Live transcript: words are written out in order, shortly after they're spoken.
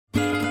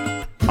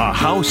A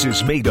house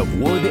is made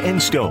of wood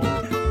and stone,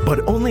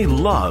 but only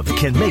love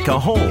can make a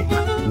home.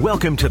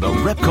 Welcome to the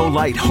Repco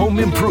Light Home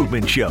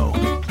Improvement Show,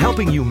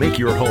 helping you make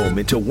your home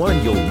into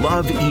one you'll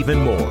love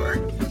even more.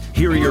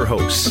 Here are your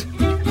hosts,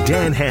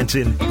 Dan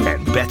Hansen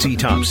and Betsy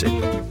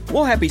Thompson.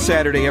 Well, happy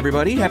Saturday,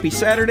 everybody. Happy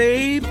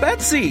Saturday,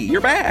 Betsy.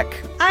 You're back.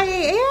 I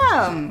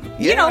am.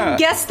 Yeah. You know,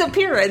 guest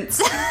appearance.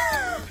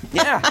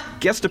 Yeah,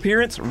 guest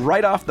appearance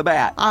right off the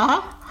bat.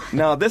 Uh-huh.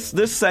 Now, this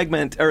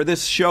segment, or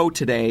this show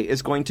today,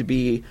 is going to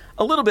be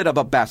a little bit of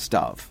a best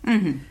of.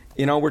 Mm-hmm.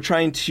 You know, we're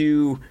trying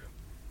to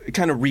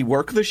kind of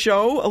rework the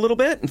show a little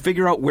bit and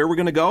figure out where we're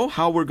going to go,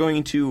 how we're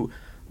going to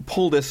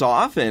pull this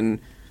off,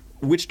 and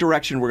which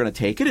direction we're going to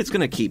take it. It's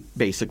going to keep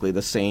basically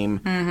the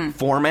same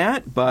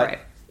format, but,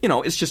 you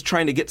know, it's just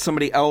trying to get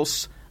somebody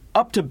else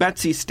up to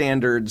Betsy's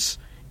standards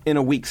in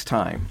a week's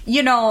time.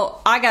 You know,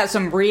 I got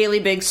some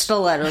really big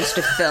stilettos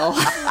to fill.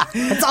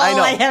 That's all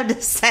I have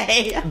to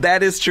say.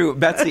 That is true.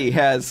 Betsy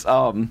has,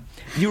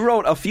 you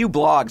wrote a few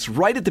blogs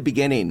right at the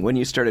beginning when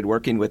you started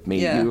working with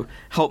me. Yeah. You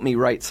helped me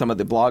write some of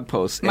the blog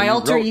posts. My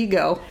alter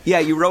ego. Yeah,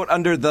 you wrote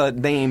under the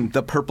name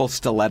The Purple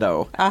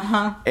Stiletto.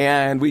 Uh-huh.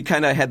 And we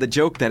kind of had the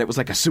joke that it was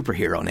like a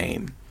superhero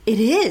name. It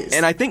is.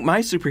 And I think my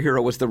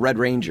superhero was the Red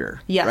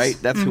Ranger. Yes. Right?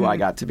 That's who I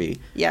got to be.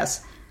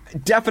 Yes.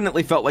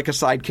 Definitely felt like a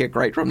sidekick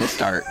right from the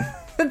start.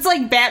 It's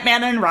like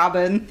Batman and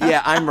Robin.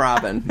 Yeah, I'm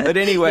Robin. But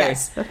anyway,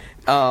 Yes.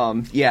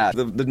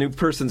 the new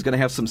person's going to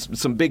have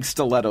some big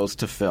stilettos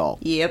to fill.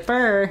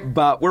 Yepper.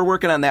 But we're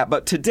working on that.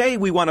 But today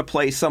we want to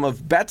play some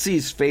of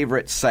Betsy's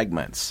favorite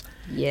segments.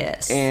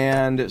 Yes.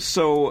 And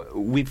so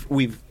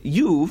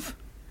you've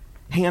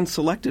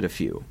hand-selected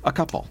a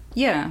couple.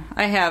 Yeah,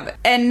 I have.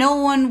 And no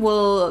one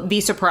will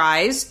be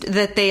surprised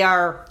that they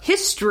are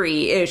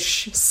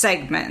history-ish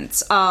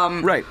segments.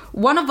 Right.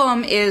 One of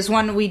them is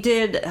one we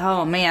did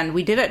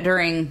it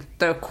during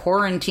the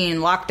quarantine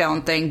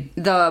lockdown thing.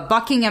 The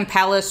Buckingham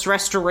Palace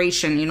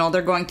restoration. You know,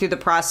 they're going through the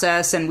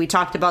process, and we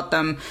talked about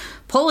them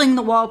pulling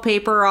the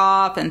wallpaper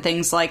off and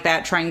things like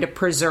that, trying to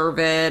preserve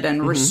it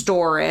and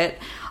restore it.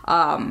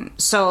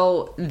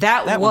 So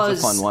that was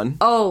a fun one.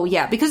 Oh,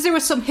 yeah, because there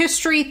was some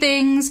history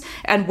things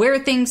and where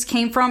things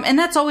came from, and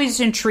that's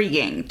always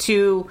intriguing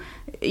to,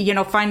 you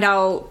know, find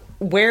out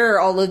where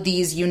all of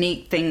these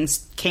unique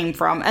things came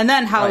from, and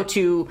then how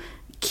to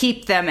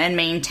keep them and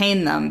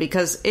maintain them,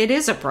 because it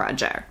is a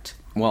project.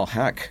 Well,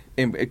 heck,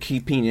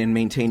 keeping and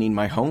maintaining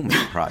my home is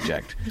a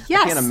project.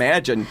 Yes. I can't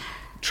imagine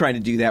trying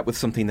to do that with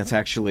something that's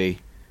actually...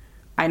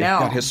 I know.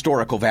 Got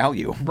historical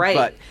value. Right.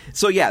 But,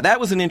 so, yeah, that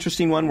was an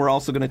interesting one. We're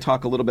also going to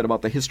talk a little bit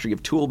about the history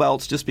of tool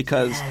belts, just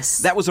because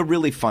that was a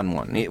really fun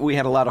one. We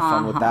had a lot of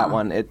fun with that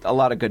one. A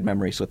lot of good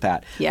memories with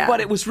that. Yeah. But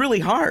it was really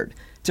hard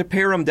to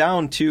pare them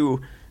down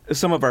to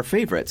some of our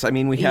favorites. I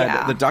mean, we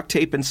had the duct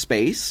tape in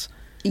space.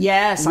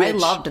 Yes, I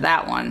loved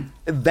that one.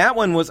 That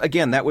one was,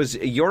 again, that was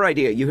your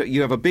idea.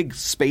 You have a big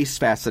space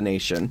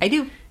fascination. I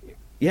do.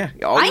 Yeah.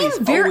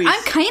 I'm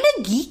kind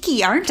of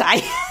geeky, aren't I?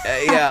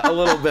 Yeah, a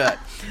little bit.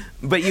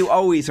 But you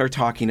always are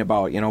talking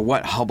about, you know,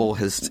 what Hubble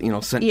has, you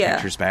know, sent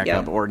pictures back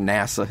up, or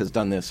NASA has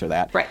done this or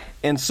that. Right.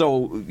 And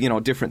so, you know,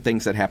 different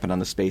things that happened on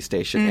the space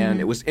station. And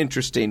it was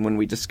interesting when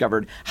we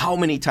discovered how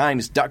many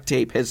times duct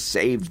tape has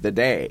saved the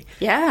day.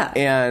 Yeah.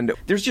 And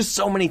there's just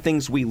so many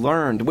things we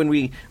learned when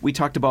we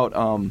talked about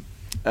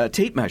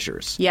tape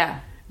measures.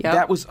 Yeah. Yep.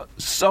 That was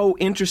so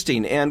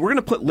interesting. And we're going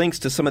to put links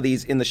to some of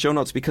these in the show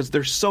notes because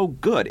they're so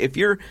good. If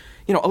you're,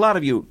 you know, a lot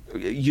of you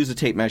use a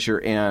tape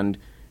measure and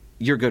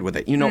you're good with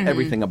it. You know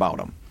everything about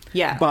them.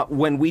 Yeah. But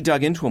when we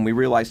dug into them, we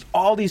realized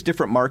all these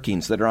different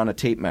markings that are on a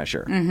tape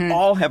measure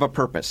all have a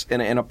purpose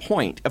and a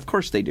point. Of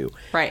course they do.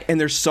 Right. And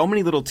there's so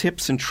many little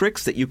tips and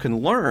tricks that you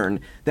can learn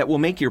that will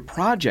make your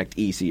project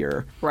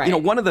easier. Right. You know,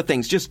 one of the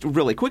things, just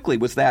really quickly,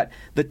 was that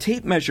the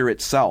tape measure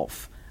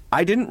itself,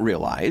 I didn't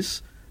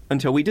realize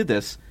until we did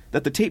this,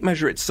 that the tape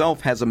measure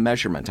itself has a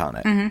measurement on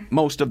it.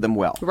 Most of them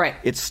will. Right.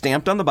 It's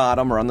stamped on the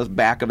bottom or on the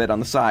back of it on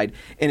the side,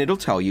 and it'll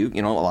tell you,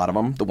 you know, a lot of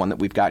them, the one that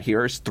we've got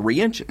here is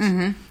 3 inches.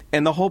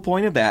 And the whole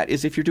point of that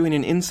is if you're doing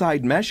an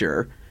inside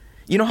measure,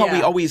 you know how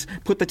we always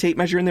put the tape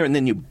measure in there and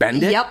then you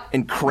bend it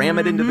and cram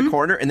it into the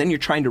corner, and then you're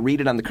trying to read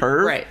it on the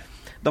curve? Right.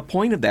 The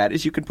point of that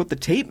is you can put the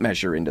tape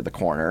measure into the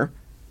corner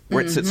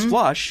where it sits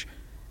flush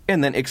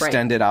and then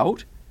extend it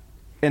out.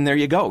 And there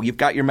you go. You've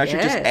got your measure.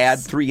 Yes. Just add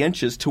 3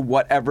 inches to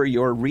whatever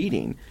you're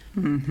reading.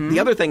 The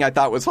other thing I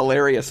thought was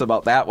hilarious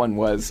about that one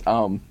was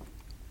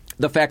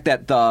the fact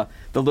that the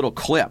little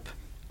clip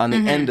on the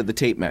end of the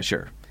tape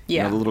measure,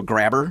 you know, the little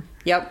grabber.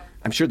 Yep.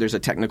 I'm sure there's a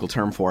technical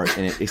term for it,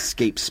 and it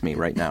escapes me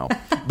right now.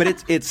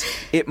 But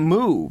it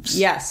moves.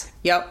 Yes.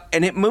 Yep.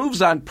 And it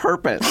moves on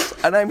purpose.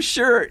 And I'm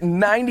sure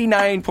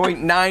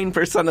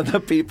 99.9% of the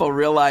people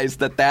realize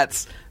that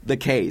that's the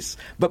case.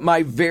 But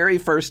my very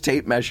first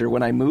tape measure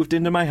when I moved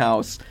into my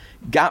house,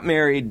 got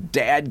married,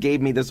 Dad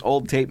gave me this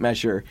old tape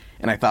measure,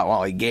 and I thought,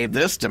 well, he gave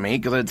this to me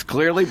because it's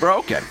clearly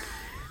broken.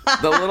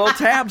 the little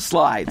tab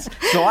slides.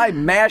 So I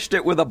mashed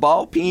it with a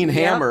ball peen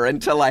hammer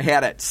until I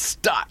had it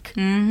stuck.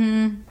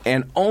 Mm-hmm.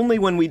 And only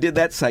when we did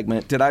that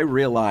segment did I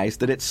realize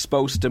that it's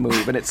supposed to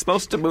move. And it's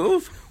supposed to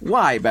move?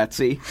 Why,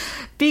 Betsy?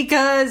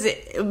 Because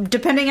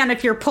depending on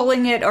if you're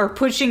pulling it or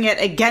pushing it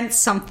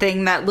against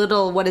something, that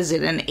little, what is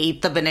it, an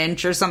eighth of an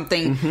inch or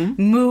something,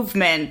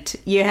 movement,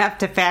 you have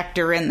to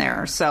factor in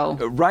there. So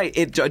right.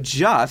 It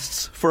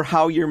adjusts for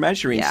how you're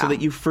measuring so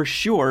that you for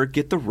sure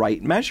get the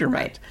right measurement.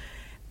 Right.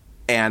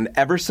 And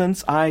ever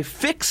since I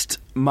fixed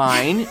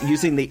mine,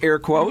 using the air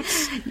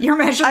quotes, your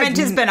measurement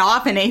has been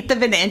off an eighth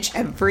of an inch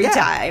every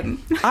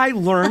time. I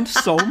learned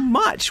so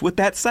much with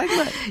that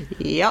segment.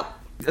 Yep.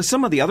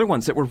 Some of the other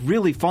ones that were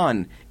really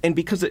fun, and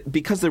because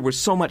there was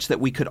so much that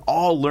we could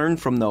all learn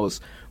from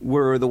those,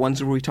 were the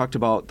ones where we talked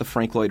about the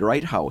Frank Lloyd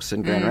Wright House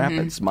in Grand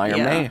Rapids, Meyer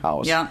May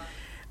House. Yeah.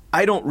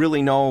 I don't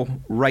really know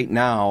right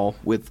now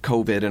with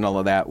COVID and all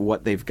of that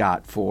what they've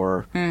got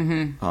for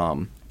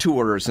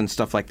tours and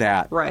stuff like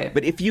that. Right.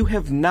 But if you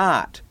have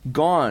not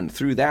gone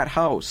through that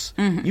house,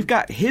 you've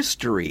got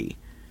history.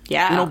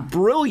 Yeah.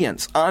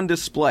 Brilliance on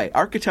display,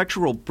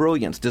 architectural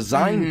brilliance,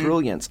 design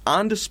brilliance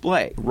on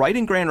display right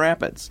in Grand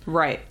Rapids.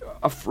 Right.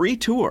 A free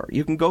tour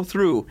you can go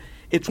through.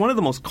 It's one of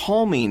the most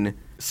calming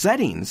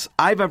settings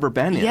I've ever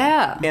been in.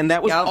 Yeah. And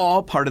that was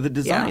all part of the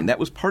design. Yeah. That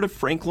was part of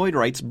Frank Lloyd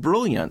Wright's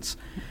brilliance.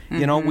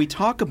 We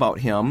talk about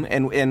him,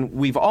 and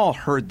we've all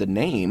heard the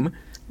name.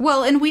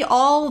 Well, and we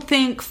all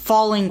think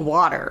falling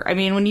water. I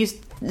mean, when you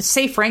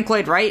say Frank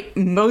Lloyd Wright,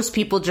 most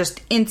people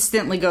just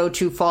instantly go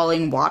to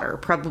Falling Water,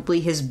 probably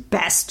his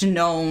best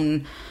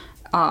known,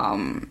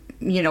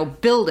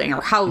 building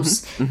or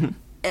house.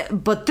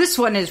 But this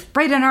one is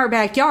right in our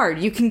backyard.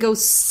 You can go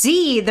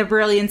see the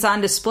brilliance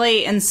on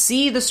display and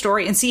see the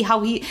story and see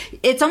how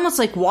it's almost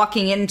like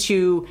walking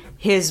into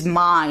his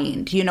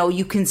mind.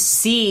 You can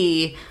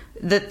see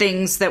the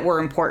things that were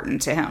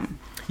important to him.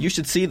 You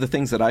should see the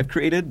things that I've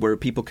created where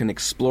people can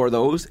explore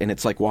those, and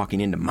it's like walking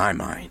into my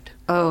mind.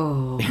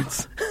 Oh.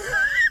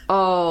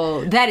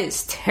 Oh, that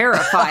is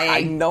terrifying.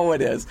 I know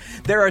it is.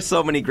 There are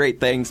so many great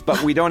things,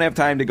 but we don't have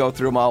time to go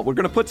through them all. We're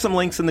going to put some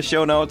links in the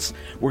show notes.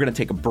 We're going to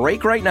take a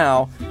break right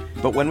now,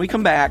 but when we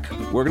come back,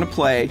 we're going to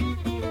play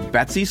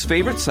Betsy's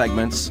favorite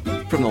segments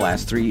from the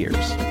last 3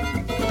 years.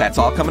 That's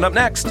all coming up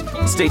next.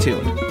 Stay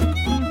tuned.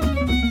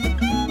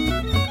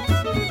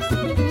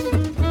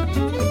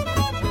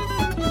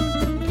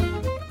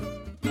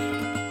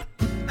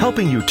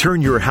 Helping you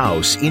turn your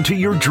house into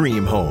your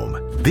dream home.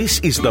 This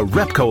is the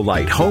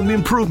Repcolite Home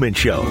Improvement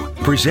Show,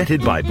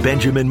 presented by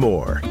Benjamin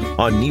Moore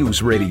on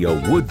News Radio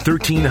Wood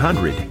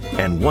 1300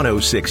 and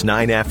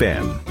 106.9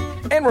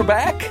 FM. And we're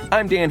back.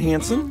 I'm Dan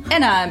Hansen.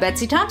 And I'm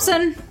Betsy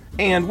Thompson.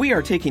 And we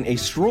are taking a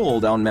stroll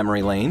down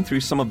memory lane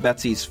through some of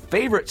Betsy's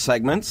favorite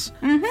segments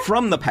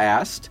from the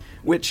past,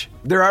 which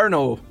there are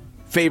no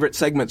favorite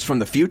segments from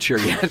the future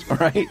yet,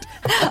 right?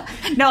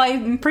 No,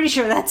 I'm pretty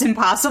sure that's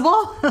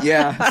impossible.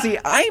 Yeah. See,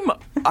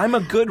 I'm a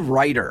good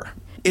writer.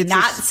 It's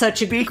not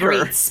such a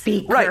great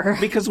speaker.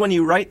 Right, because when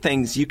you write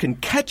things, you can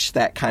catch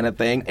that kind of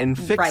thing and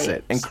fix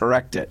it and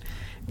correct it.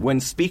 When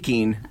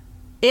speaking,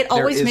 it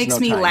always makes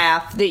me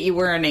laugh that you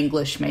were an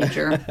English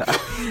major.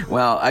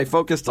 Well, I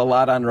focused a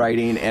lot on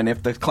writing, and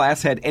if the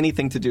class had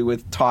anything to do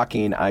with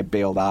talking, I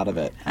bailed out of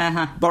it.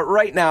 But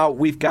right now,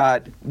 we've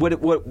got,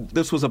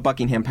 this was a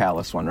Buckingham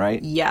Palace one,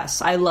 right?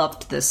 Yes, I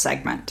loved this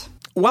segment.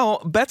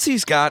 Well,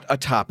 Betsy's got a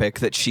topic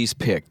that she's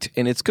picked,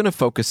 and it's going to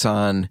focus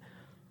on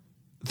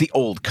the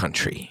old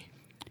country,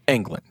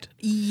 England.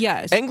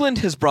 Yes. England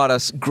has brought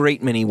us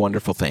great many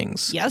wonderful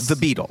things. Yes. The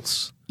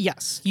Beatles.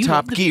 Yes.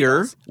 Top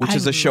Gear, which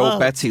is a show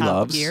Betsy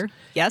loves. Gear.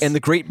 Yes. And the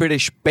Great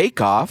British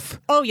Bake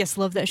Off. Oh, yes,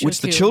 love that show which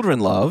too. the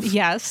children love.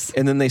 Yes.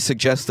 And then they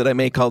suggest that I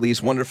make all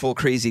these wonderful,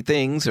 crazy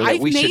things, or that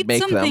we should make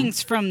them. I've made some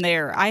things from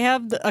there. I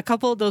have a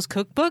couple of those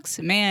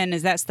cookbooks. Man,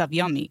 is that stuff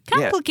yummy.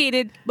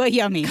 Complicated, but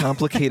yummy.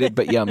 Complicated,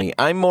 but yummy.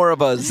 I'm more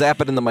of a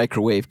zap it in the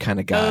microwave kind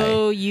of guy.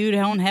 Oh, you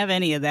don't have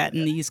any of that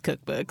in these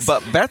cookbooks.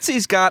 But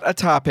Betsy's got a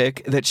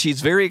topic that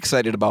she's very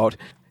excited about.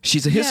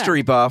 She's a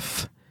history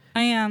buff.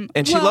 I am.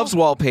 And she loves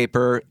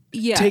wallpaper.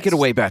 Yes. Take it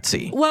away,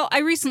 Betsy. Well, I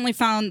recently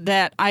found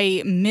that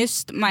I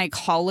missed my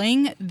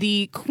calling.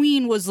 The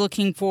Queen was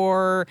looking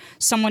for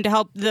someone to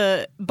help.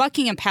 The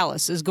Buckingham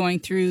Palace is going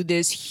through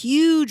this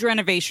huge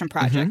renovation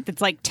project.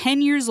 It's like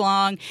 10 years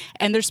long,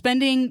 and they're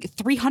spending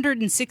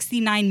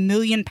 £369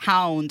 million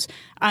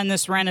on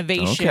this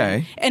renovation.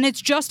 Okay. And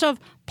it's just of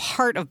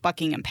part of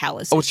Buckingham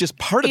Palace. Oh, it's just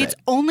part of it? It's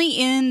only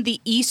in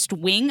the east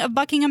wing of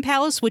Buckingham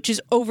Palace, which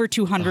is over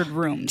 200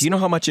 rooms. Do you know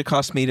how much it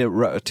cost me to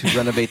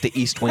renovate the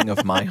east wing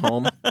of my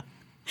home?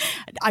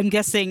 I'm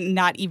guessing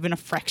not even a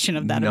fraction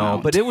of that amount.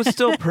 No, but it was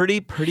still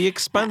pretty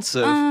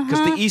expensive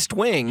because the East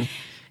Wing,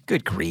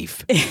 good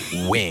grief,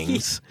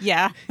 wings.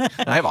 Yeah.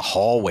 I have a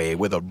hallway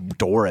with a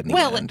door in the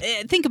end.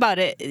 Think about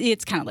it.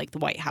 It's kind of like the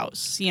White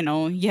House. You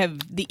know, you have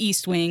the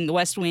East Wing, the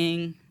West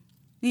Wing.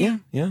 Yeah.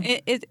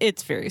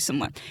 It's very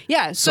similar.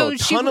 Yeah, so a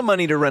ton of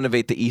money to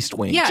renovate the East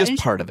Wing, just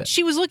part of it.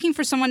 She was looking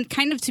for someone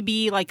kind of to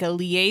be like a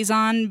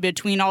liaison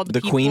between all the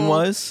people. The Queen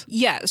was?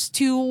 Yes,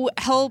 to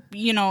help,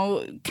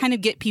 kind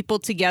of get people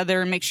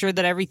together and make sure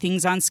that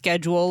everything's on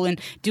schedule and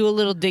do a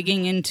little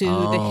digging into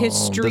the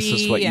history.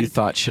 This is what you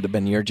thought should have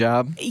been your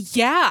job?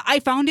 Yeah, I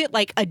found it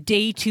like a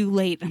day too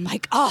late. I'm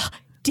like,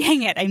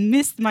 dang it, I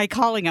missed my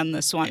calling on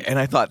this one. And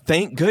I thought,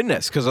 thank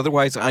goodness, because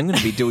otherwise I'm going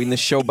to be doing this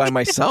show by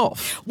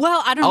myself.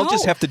 Well, I don't know. I'll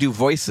just have to do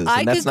voices,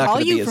 and that's not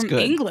going to be as good. I could call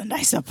you from England,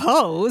 I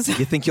suppose.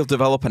 You think you'll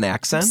develop an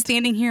accent? I'm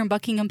standing here in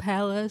Buckingham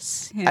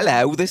Palace. Yeah.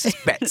 Hello, this is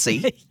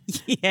Betsy.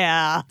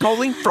 Yeah.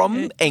 Calling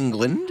from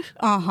England.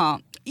 Uh-huh.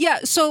 Yeah,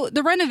 so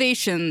the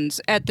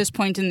renovations at this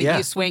point in the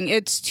East Wing,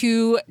 it's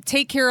to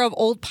take care of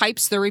old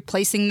pipes. They're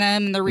replacing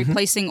them, and they're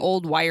replacing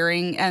old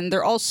wiring, and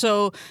they're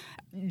also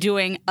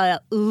doing a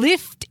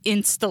lift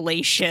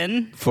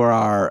installation. For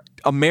our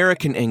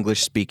American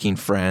English-speaking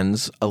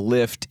friends, a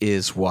lift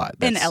is what?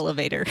 An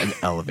elevator. An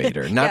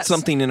elevator, not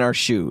something in our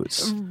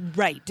shoes.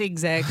 Right,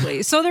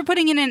 exactly. So they're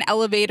putting in an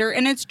elevator,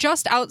 and it's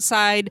just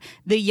outside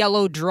the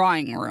Yellow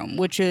Drawing Room,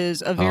 which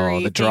is a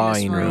very the famous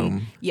drawing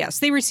room. Yes,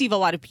 they receive a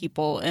lot of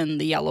people in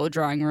the Yellow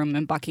Drawing Room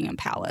in Buckingham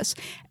Palace.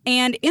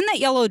 And in that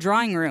Yellow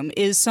Drawing Room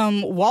is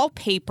some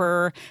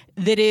wallpaper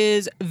that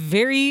is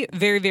very,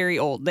 very, very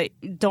old. They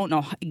don't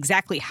know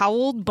exactly how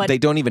old, but... They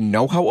don't even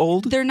know how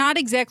old? They're not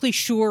exactly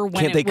sure when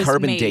Can't it was they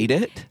carbon made. date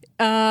it?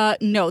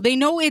 No, they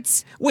know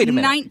it's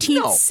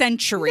 19th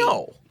century.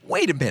 No,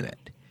 wait a minute.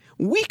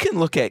 We can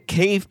look at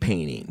cave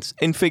paintings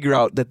and figure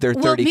out that they're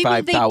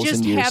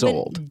 35,000 years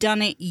old. Haven't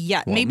done it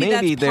yet. Well, maybe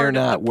maybe that's they're part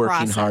not of the working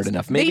process. hard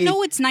enough. They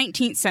know it's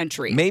 19th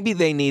century. Maybe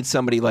they need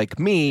somebody like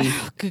me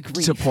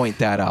to point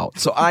that out.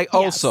 So I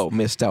also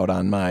missed out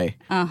on my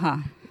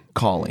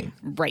calling.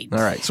 Right. All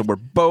right. So we're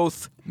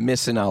both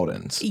missing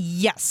outins.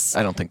 Yes.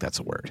 I don't think that's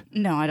a word.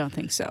 No, I don't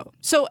think so.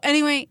 So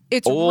anyway,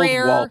 it's old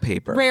rare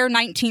wallpaper. Rare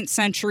 19th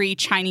century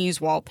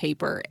Chinese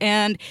wallpaper,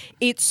 and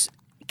it's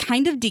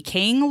kind of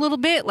decaying a little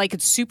bit, like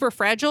it's super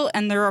fragile,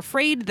 and they're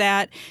afraid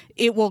that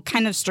it will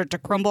kind of start to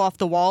crumble off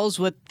the walls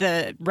with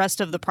the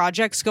rest of the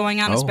projects going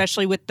on,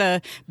 especially with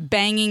the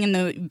banging and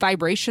the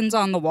vibrations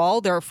on the wall.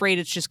 They're afraid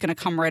it's just going to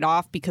come right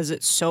off because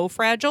it's so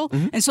fragile.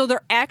 And so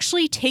they're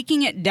actually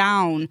taking it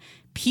down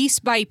piece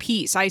by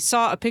piece. I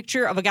saw a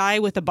picture of a guy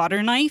with a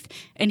butter knife,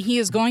 and he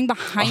is going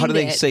behind it. How do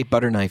they say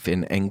butter knife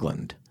in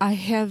England? I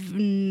have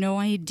no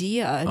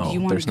idea. Oh, do you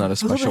want there's not a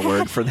special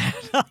word for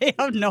that. I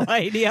have no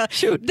idea.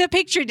 Shoot. The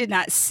picture did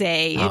not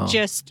say. It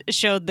just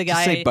showed the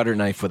guy. Just say butter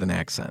knife with an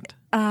accent.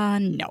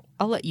 No.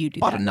 I'll let you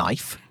do Butter that.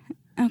 knife.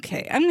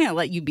 Okay, I'm going to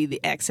let you be the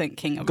accent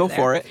king over there. Go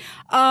for it.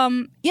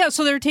 Yeah,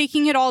 so they're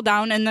taking it all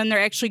down, and then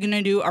they're actually going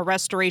to do a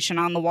restoration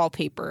on the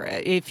wallpaper.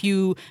 If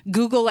you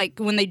Google, like,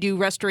 when they do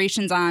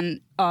restorations on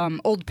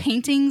old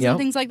paintings and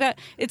things like that,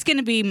 it's going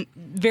to be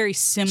very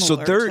similar to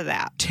that. So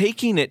they're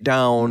taking it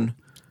down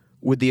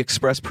with the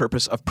express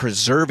purpose of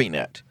preserving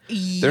it.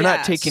 They're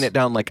not taking it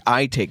down like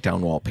I take down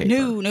wallpaper.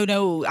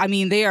 No. I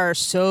mean, they are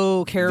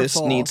so careful.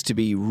 This needs to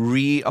be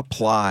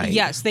reapplied.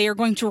 Yes, they are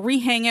going to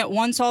rehang it.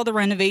 Once all the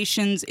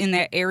renovations in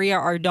that area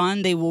are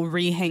done, they will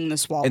rehang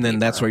this wallpaper. And then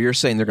that's where you're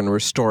saying they're going to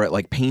restore it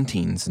like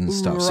paintings and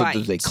stuff. Right. So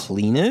do they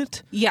clean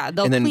it? Yeah,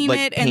 they'll and then, clean like,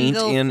 it paint and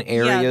they'll in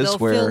areas they'll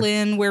where fill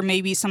in where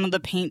maybe some of the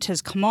paint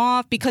has come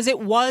off, because it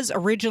was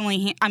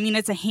originally,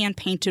 it's a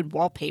hand-painted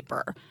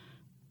wallpaper.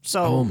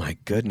 So, oh my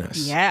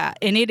goodness. Yeah,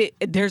 and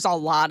there's a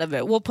lot of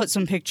it. We'll put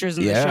some pictures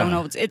in the show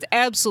notes. It's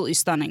absolutely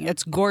stunning.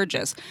 It's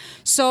gorgeous.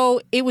 So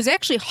it was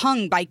actually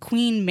hung by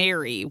Queen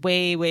Mary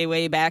way, way,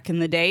 way back in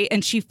the day,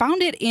 and she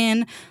found it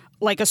in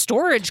like a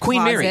storage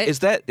Queen closet. Mary,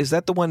 is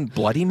that the one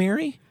Bloody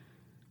Mary?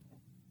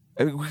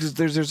 Because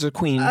there's a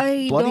Queen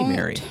Bloody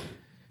Mary.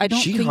 I don't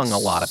She think hung a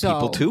lot of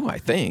people too, I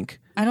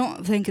think. I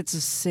don't think it's the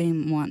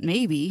same one.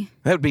 Maybe.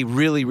 That would be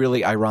really,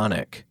 really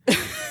ironic.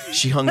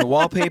 She hung the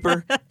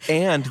wallpaper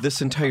and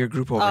this entire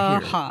group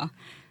over here.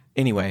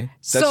 Anyway,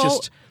 that's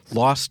just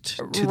lost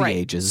to the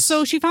ages.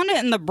 So she found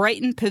it in the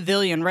Brighton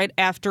Pavilion right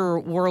after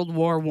World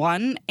War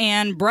I.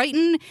 And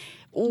Brighton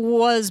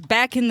was,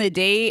 back in the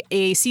day,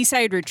 a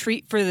seaside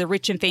retreat for the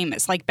rich and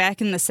famous, like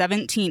back in the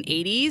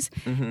 1780s.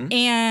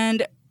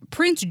 And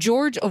Prince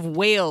George of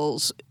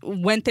Wales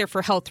went there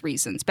for health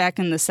reasons back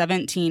in the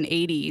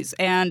 1780s.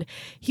 And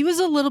he was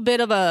a little bit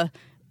of a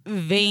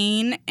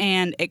vain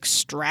and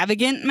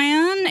extravagant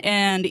man,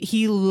 and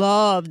he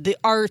loved the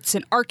arts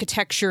and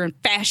architecture and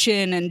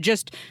fashion and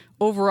just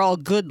overall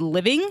good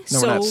living.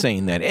 No, we're not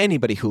saying that.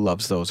 Anybody who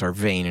loves those are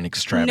vain and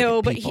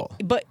extravagant people.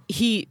 But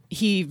he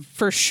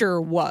for sure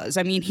was.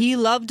 I mean, he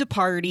loved to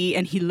party,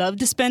 and he loved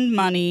to spend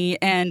money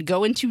and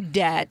go into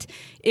debt.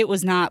 It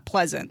was not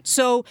pleasant.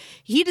 So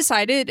he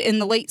decided in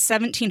the late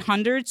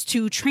 1700s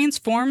to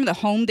transform the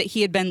home that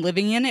he had been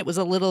living in. It was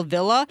a little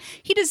villa.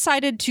 He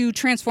decided to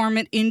transform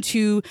it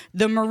into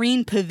the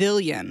Marine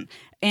Pavilion.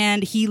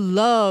 and he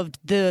loved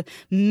the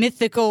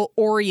mythical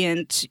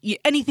Orient,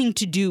 anything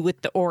to do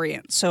with the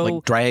Orient. So,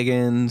 like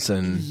dragons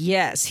and...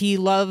 Yes, he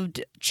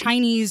loved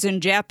Chinese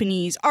and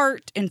Japanese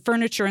art and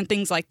furniture and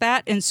things like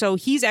that. And so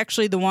he's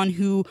actually the one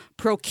who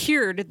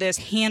procured this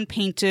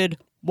hand-painted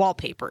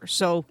wallpaper.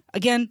 So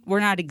again, we're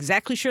not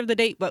exactly sure of the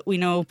date, but we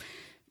know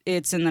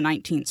it's in the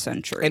 19th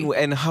century.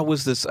 And how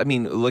was this? I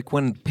mean, like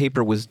when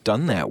paper was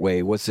done that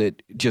way, was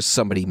it just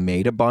somebody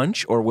made a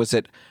bunch, or was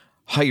it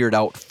hired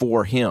out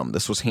for him?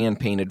 This was hand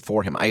painted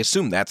for him. I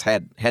assume that's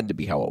had to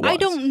be how it was. I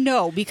don't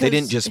know, because they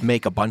didn't just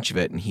make a bunch of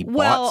it and he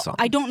bought some. Well,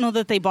 I don't know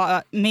that they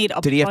made a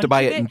bunch. Did he have to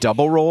buy of it in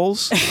double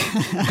rolls?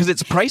 Because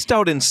it's priced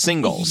out in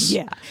singles.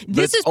 Yeah,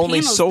 this is only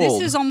panels. sold.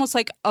 This is almost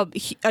like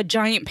a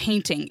giant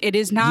painting. It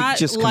is not.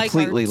 You just like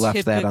completely our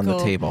left that on the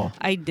typical- table.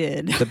 I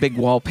did. The big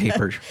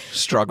wallpaper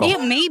struggle.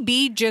 It may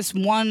be just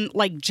one,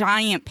 like,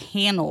 giant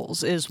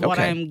panels is what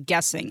Okay. I'm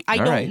guessing. I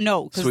All don't right.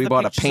 know. 'Cause So we the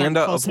bought a pictures aren't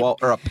panda close of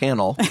or a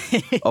panel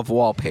of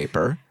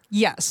wallpaper.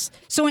 Yes.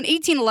 So in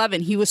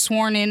 1811, he was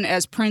sworn in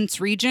as Prince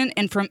Regent,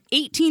 and from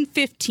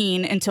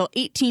 1815 until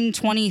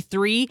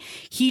 1823,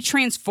 he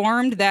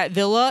transformed that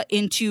villa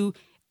into,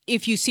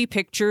 if you see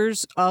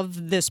pictures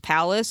of this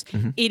palace,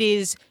 it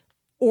is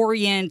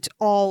Orient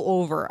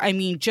all over. I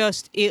mean,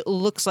 just it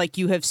looks like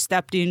you have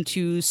stepped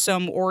into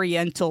some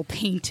Oriental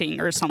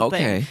painting or something.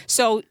 Okay.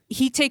 So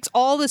he takes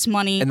all this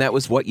money. And that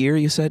was what year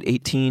you said?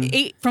 18?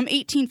 From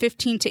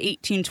 1815 to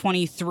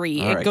 1823,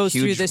 All right, it goes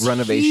huge through this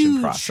renovation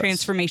huge process.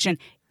 transformation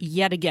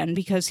yet again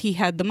because he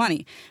had the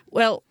money.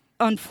 Well,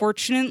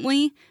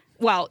 unfortunately,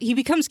 he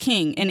becomes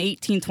king in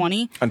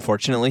 1820.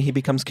 Unfortunately, he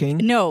becomes king?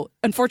 No,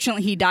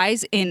 unfortunately, he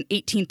dies in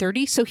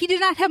 1830, so he did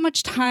not have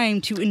much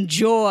time to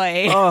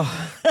enjoy.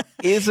 Oh,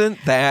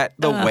 isn't that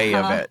the way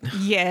of it?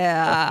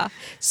 Yeah.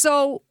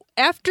 So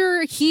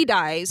after he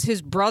dies,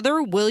 his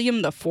brother,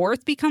 William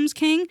IV, becomes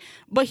king,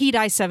 but he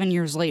dies 7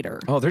 years later.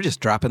 Oh, they're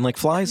just dropping like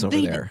flies over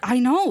there. I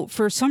know.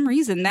 For some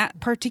reason, that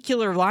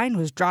particular line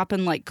was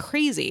dropping like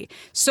crazy.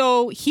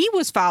 So he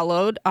was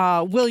followed,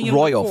 William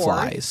Royal IV.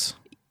 flies.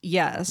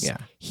 Yes. Yeah.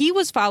 He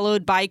was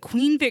followed by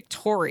Queen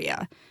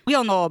Victoria. We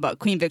all know about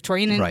Queen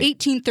Victoria. And in Right.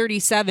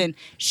 1837,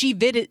 she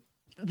Videoed?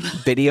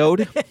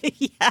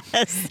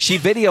 Yes. She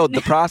videoed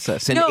the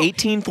process in No.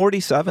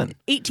 1847.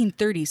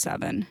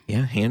 1837.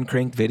 Yeah, hand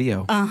cranked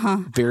video.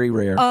 Very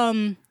rare.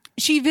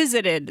 She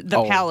visited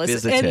the palace,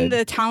 visited. and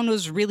the town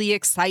was really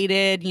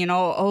excited. You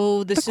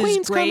know, this the is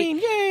Queen's great. coming,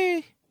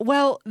 yay!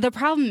 Well, the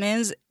problem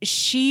is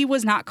she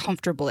was not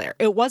comfortable there.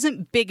 It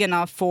wasn't big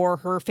enough for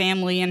her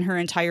family and her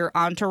entire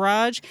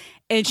entourage,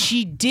 and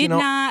she did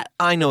not.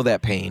 I know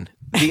that pain.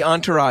 The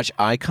entourage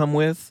I come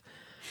with,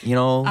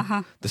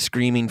 the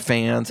screaming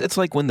fans. It's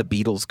like when the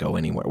Beatles go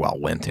anywhere. Well,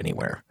 went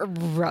anywhere.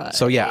 Right.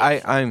 So yeah,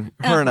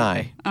 her and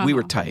I, we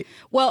were tight.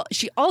 Well,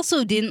 she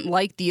also didn't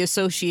like the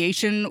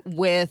association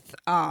with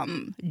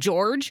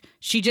George.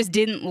 She just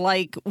didn't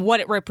like what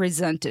it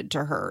represented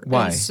to her.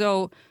 Why? And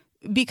so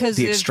because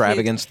The of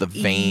extravagance, the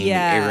vain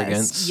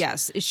arrogance.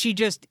 Yes.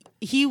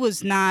 He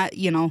was not,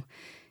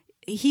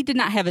 he did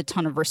not have a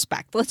ton of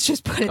respect. Let's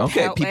just put it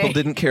Okay, that people way.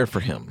 didn't care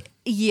for him.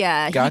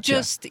 Yeah.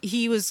 Gotcha.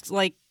 He was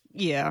like,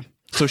 yeah.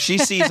 So she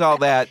sees all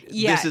that.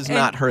 Yeah, This is and-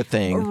 not her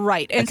thing.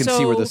 Right. I And can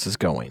see where so- this is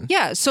going.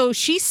 Yeah, so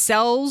she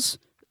sells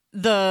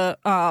the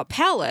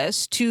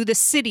palace to the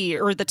city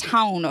or the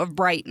town of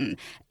Brighton,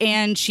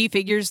 and she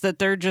figures that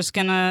they're just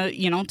gonna,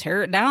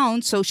 tear it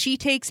down. So she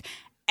takes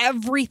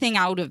everything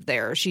out of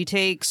there. She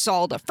takes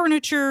all the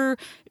furniture,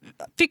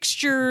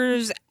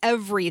 fixtures,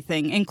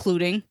 everything,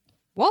 including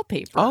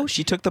wallpaper. Oh,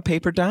 she took the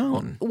paper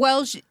down.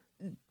 Well,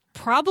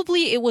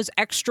 probably it was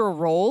extra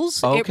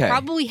rolls. Okay. It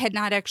probably had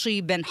not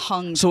actually been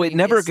hung. So it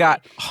never previously.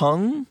 got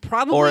hung?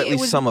 Probably Or at it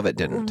least was- some of it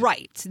didn't.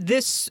 Right.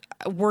 This,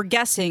 we're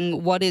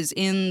guessing what is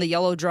in the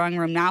yellow drawing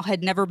room now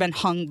had never been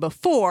hung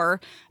before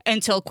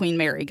until Queen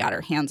Mary got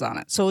her hands on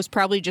it. So it was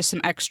probably just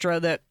some extra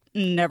that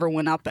never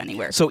went up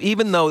anywhere. So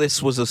even though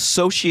this was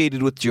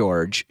associated with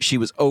George, she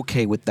was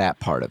okay with that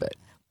part of it.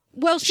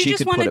 Well, she just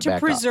could put wanted it to back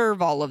up.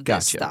 preserve all of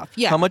this Gotcha. stuff.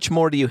 Yeah. How much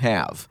more do you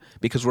have?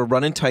 Because we're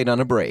running tight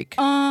on a break.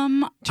 Do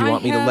you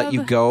want me to let you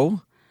have-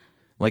 go?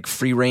 Like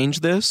free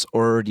range this?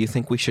 Or do you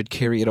think we should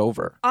carry it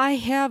over? I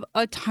have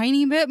a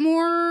tiny bit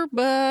more,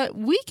 but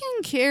we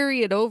can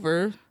carry it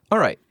over. All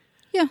right.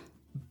 Yeah.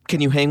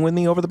 Can you hang with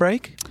me over the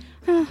break?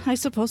 I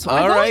suppose so. All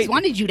I've always right.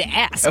 wanted you to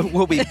ask.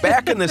 We'll be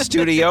back in the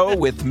studio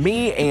with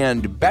me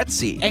and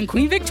Betsy. And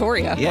Queen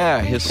Victoria.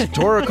 Yeah,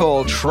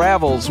 historical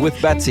travels with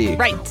Betsy.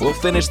 Right. We'll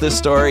finish this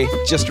story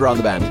just around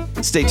the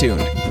bend. Stay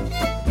tuned.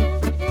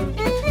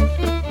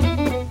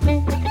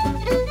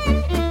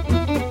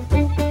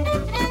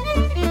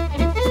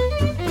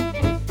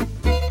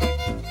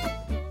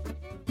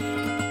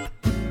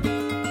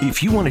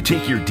 If you want to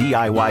take your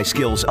DIY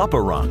skills up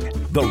a rung,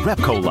 the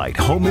Repco Light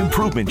Home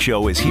Improvement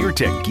Show is here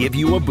to give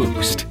you a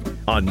boost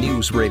on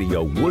News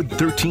Radio Wood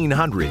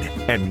 1300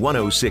 and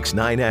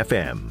 106.9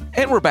 FM.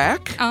 And we're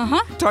back.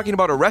 Uh-huh. Talking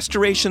about a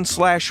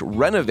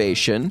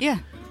restoration/renovation Yeah.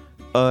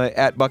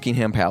 at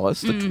Buckingham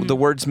Palace. The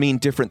words mean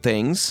different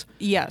things.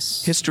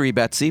 Yes. History,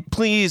 Betsy.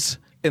 Please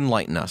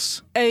enlighten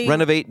us.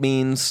 Renovate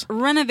means?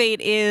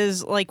 Renovate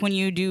is like when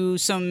you do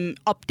some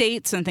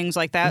updates and things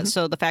like that.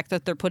 So the fact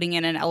that they're putting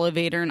in an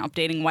elevator and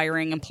updating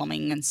wiring and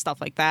plumbing and stuff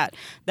like that,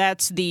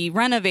 that's the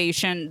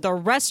renovation. The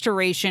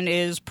restoration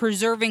is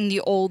preserving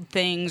the old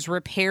things,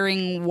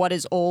 repairing what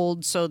is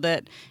old so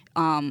that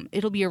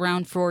it'll be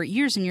around for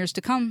years and years to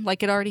come,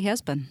 like it already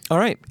has been. All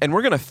right. And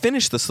we're going to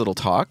finish this little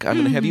talk. I'm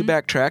going to have you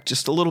backtrack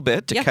just a little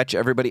bit to catch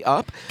everybody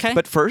up. Okay.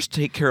 But first,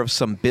 take care of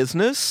some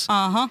business.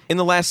 In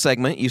the last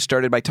segment, you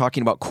started by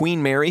talking about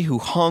Queen Mary, who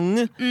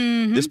hung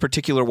this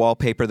particular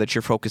wallpaper that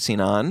you're focusing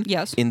on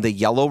in the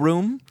yellow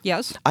room.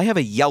 Yes. I have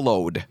a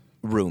yellowed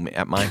room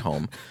at my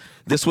home.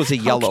 This was a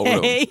yellow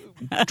room.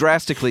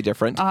 Drastically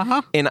different.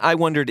 And I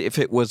wondered if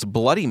it was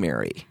Bloody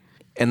Mary.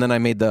 And then I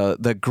made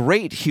the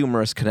great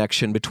humorous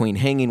connection between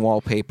hanging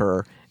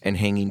wallpaper and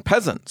hanging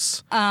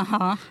peasants.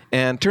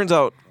 And turns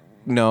out,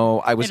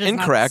 no, I was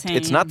incorrect.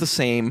 It's not the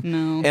same.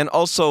 No. And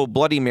also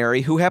Bloody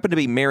Mary, who happened to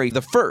be Mary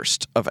the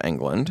First of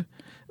England,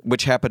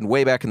 which happened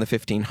way back in the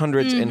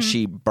 1500s, and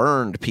she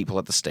burned people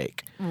at the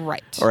stake.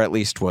 Right. Or at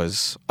least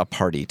was a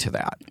party to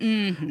that.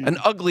 An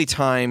ugly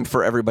time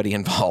for everybody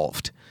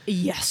involved.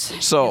 Yes.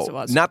 So, yes, it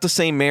was. Not the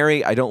same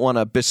Mary. I don't want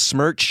to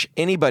besmirch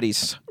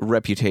anybody's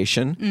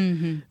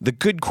reputation. The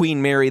good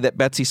Queen Mary that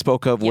Betsy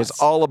spoke of was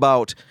all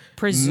about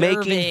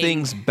making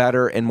things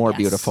better and more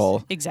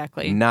beautiful.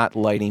 Exactly. Not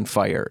lighting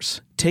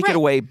fires. Take it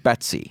away,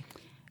 Betsy.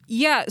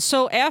 Yeah,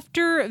 so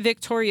after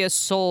Victoria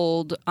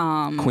sold...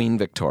 Queen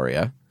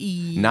Victoria.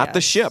 Not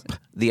the ship,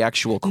 the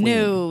actual queen.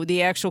 No,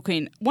 the actual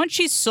queen. Once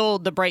she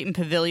sold the Brighton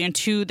Pavilion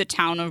to the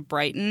town of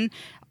Brighton,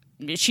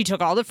 she took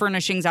all the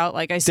furnishings out,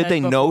 like I said Did they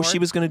before. know she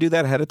was going to do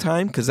that ahead of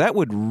time? Because that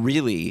would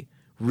really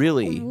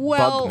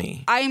bug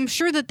me. I'm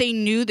sure that they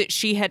knew that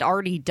she had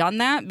already done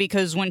that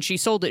because when she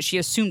sold it, she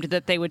assumed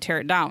that they would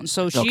tear it down.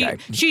 So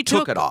she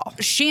took it all.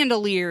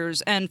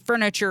 Chandeliers and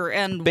furniture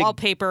and Big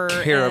wallpaper.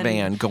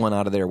 Caravan going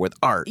out of there with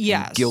art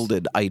and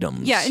gilded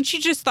items. Yeah, and she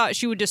just thought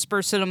she would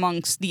disperse it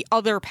amongst the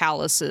other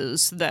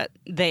palaces that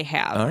they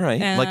have. All right,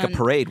 like a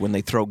parade when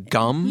they throw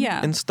gum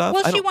and stuff.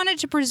 Well, she wanted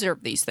to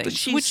preserve these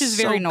things, which is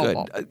very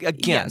noble. Good.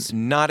 Again,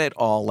 not at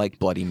all like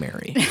Bloody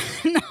Mary.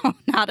 No,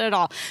 not at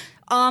all.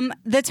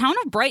 The town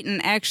of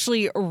Brighton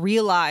actually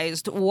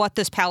realized what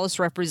this palace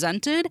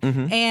represented,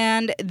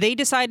 and they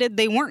decided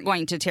they weren't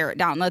going to tear it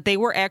down, that they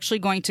were actually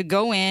going to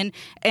go in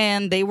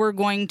and they were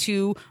going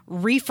to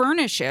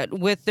refurnish it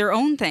with their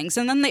own things.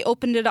 And then they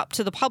opened it up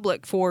to the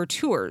public for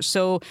tours.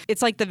 So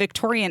it's like the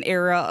Victorian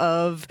era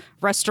of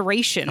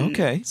restoration.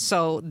 Okay.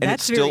 So that's and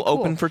it's still very cool.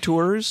 open for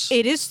tours?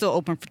 It is still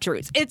open for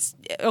tours. It's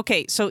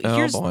okay. So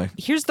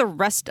here's the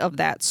rest of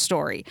that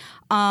story.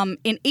 In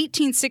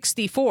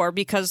 1864,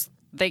 because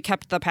they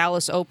kept the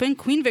palace open,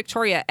 Queen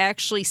Victoria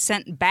actually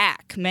sent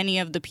back many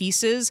of the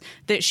pieces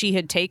that she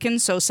had taken,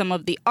 so some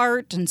of the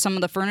art and some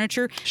of the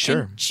furniture.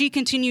 Sure. And she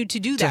continued to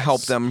do that. To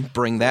help them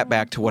bring that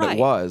back to what it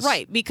was.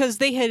 Right, because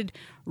they had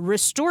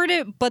restored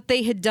it, but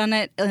they had done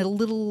it a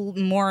little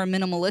more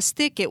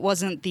minimalistic. It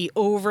wasn't the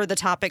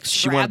over-the-top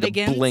extravagance.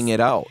 She wanted to bling it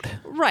out.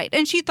 Right,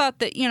 and she thought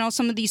that,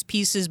 some of these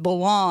pieces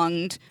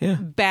belonged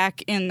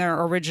back in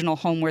their original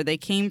home where they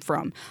came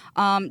from.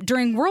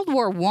 During World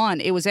War I,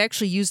 it was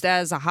actually used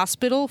as a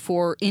hospital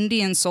for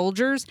Indian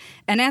soldiers,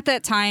 and at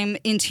that time,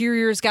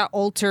 interiors got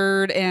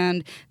altered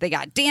and they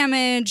got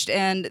damaged,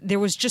 and there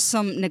was just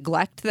some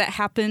neglect that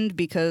happened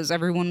because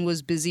everyone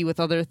was busy with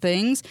other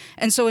things.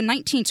 And so in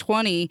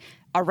 1920,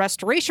 a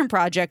restoration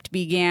project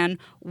began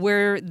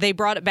where they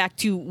brought it back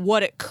to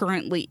what it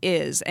currently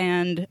is.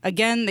 And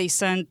again, they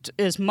sent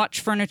as much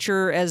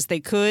furniture as they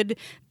could,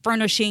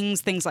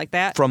 furnishings, things like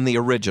that. From the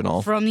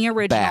original.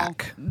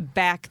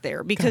 Back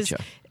there. Because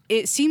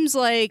it seems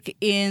like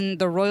in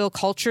the royal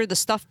culture, the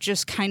stuff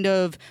just kind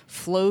of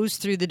flows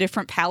through the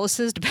different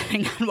palaces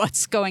depending on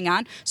what's going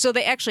on. So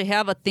they actually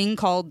have a thing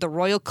called the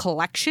Royal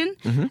Collection,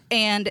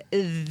 and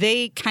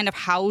they kind of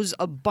house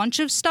a bunch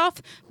of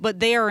stuff, but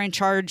they are in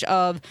charge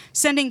of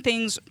sending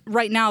things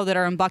right now that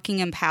are in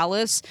Buckingham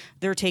Palace.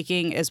 They're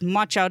taking as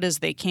much out as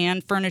they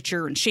can,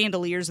 furniture and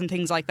chandeliers and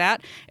things like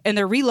that, and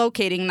they're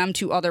relocating them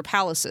to other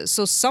palaces.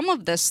 So some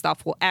of this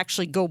stuff will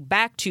actually go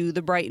back to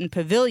the Brighton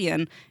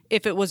Pavilion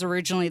if it was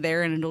originally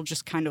there, and it'll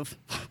just kind of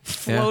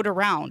float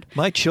around.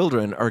 My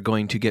children are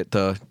going to get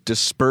the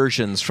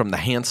dispersions from the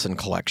Hanson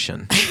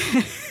collection.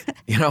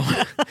 Here's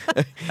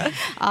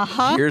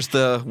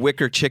the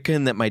wicker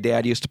chicken that my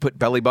dad used to put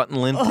belly button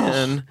lint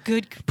in.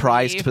 Good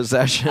prized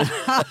possession.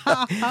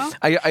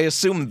 I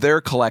assume their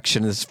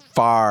collection is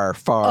far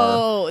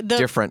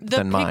different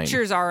than mine. The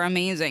pictures are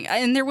amazing.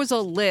 And there was a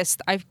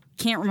list, I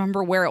can't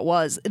remember where it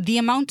was. The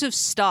amount of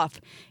stuff,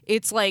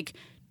 it's like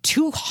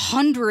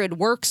 200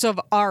 works of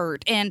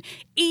art and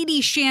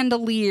 80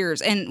 chandeliers.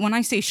 And when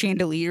I say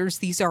chandeliers,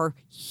 these are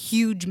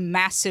huge,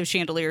 massive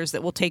chandeliers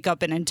that will take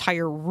up an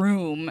entire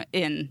room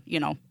in,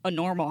 a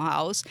normal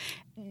house.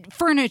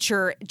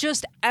 Furniture,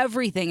 just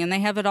everything. And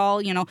they have it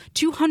all,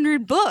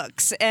 200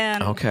 books.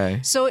 And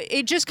so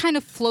it just kind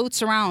of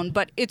floats around.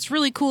 But it's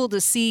really cool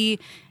to see,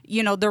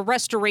 the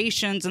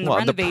restorations and the the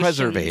renovations.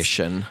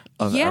 preservation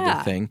of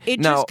everything. It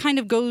Now, just kind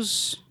of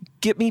goes...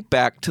 get me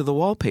back to the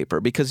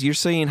wallpaper, because you're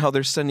saying how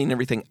they're sending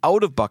everything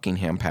out of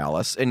Buckingham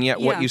Palace, and yet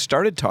what Yeah. you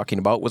started talking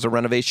about was a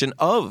renovation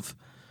of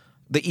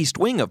the East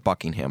Wing of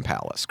Buckingham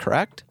Palace,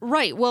 correct?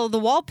 Right. Well, the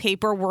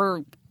wallpaper,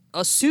 we're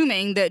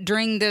assuming that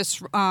during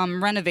this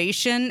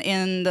renovation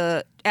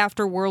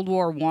after World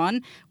War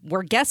I,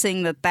 we're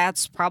guessing that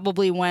that's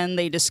probably when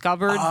they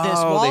discovered this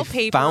wallpaper.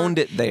 They found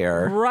it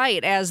there.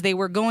 Right. As they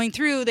were going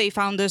through, they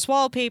found this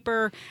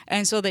wallpaper,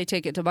 and so they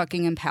take it to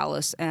Buckingham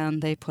Palace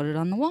and they put it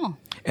on the wall.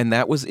 And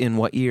that was in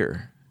what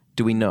year?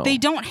 Do we know? They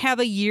don't have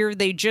a year.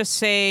 They just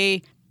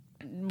say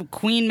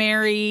Queen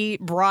Mary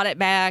brought it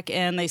back,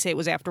 and they say it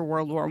was after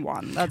World War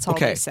I. That's all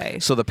they say.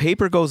 So the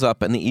paper goes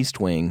up in the East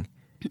Wing,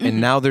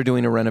 and now they're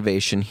doing a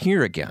renovation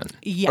here again.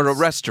 Yes. Or a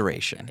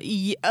restoration.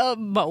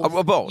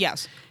 Both. Both.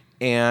 Yes.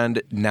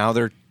 And now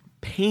they're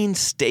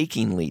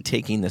painstakingly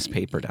taking this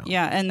paper down.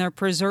 Yeah, and they're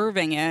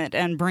preserving it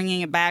and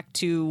bringing it back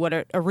to what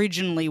it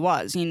originally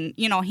was.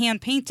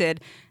 Hand painted,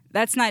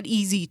 that's not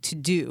easy to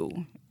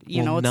do. It's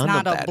none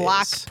not of a that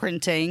block is.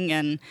 printing,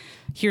 and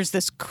here's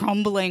this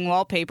crumbling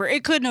wallpaper.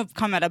 It couldn't have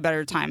come at a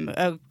better time.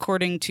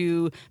 According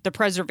to the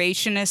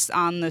preservationists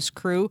on this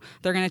crew,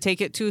 they're going to take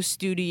it to a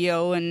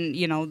studio, and,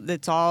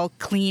 it's all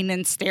clean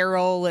and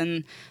sterile,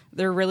 and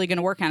they're really going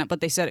to work on it. But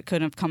they said it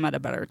couldn't have come at a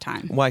better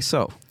time. Why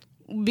so?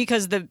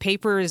 Because the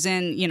paper is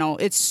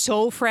it's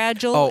so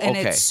fragile and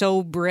okay. it's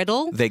so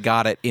brittle. They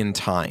got it in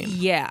time.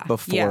 Yeah,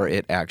 Before yeah.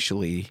 it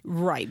actually...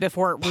 Right,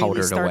 before it really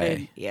powdered started.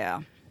 away.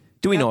 Yeah.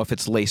 Do we know if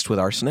it's laced with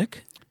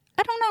arsenic?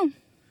 I don't know.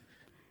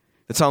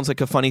 It sounds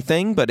like a funny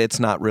thing, but it's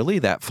not really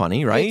that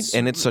funny, right?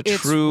 And it's a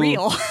true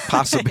real.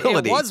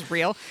 possibility. It was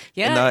real.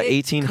 Yeah. In the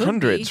it could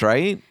 1800s, be.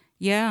 right?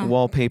 Yeah.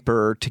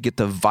 Wallpaper, to get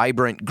the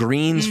vibrant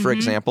greens, for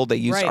example, they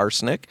used Right.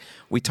 arsenic.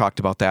 We talked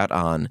about that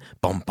on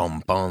Bum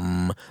Bum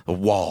Bum, The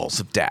Walls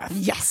of Death.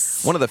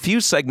 Yes. One of the few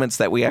segments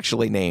that we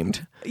actually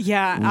named.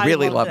 Yeah.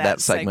 Really I love that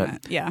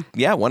segment. Yeah.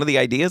 Yeah, one of the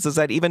ideas is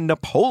that even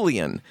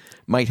Napoleon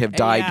might have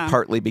died Yeah.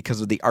 partly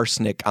because of the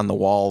arsenic on the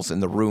walls in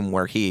the room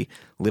where he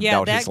lived Yeah,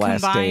 out that his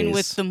last combined days.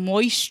 with the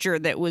moisture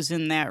that was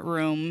in that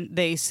room,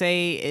 they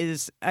say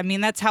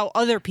that's how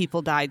other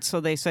people died. So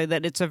they say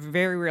that it's a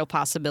very real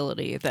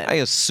possibility that I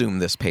assume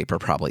this paper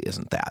probably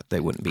isn't that. They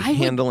wouldn't be I would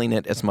handling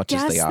it as much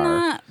as they guess are.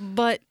 not,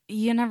 but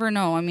you never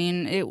know.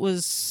 It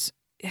was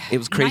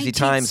crazy 19th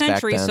times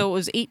century, back then. so it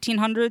was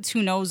 1800s.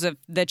 Who knows if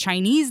the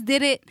Chinese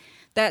did it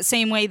that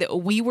same way that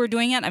we were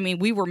doing it?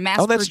 We were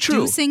mass that's true.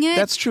 producing it.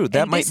 That's true.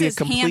 That and might this be a is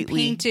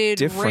completely hand-painted,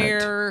 different.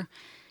 rare.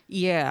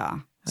 Yeah.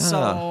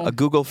 So A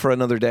Google for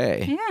another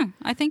day. yeah,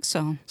 I think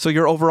so. So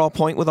your overall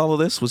point with all of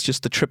this was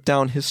just the trip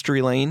down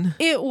history lane?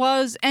 It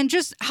was, and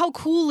just how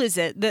cool is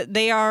it that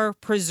they are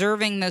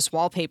preserving this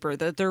wallpaper,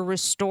 that they're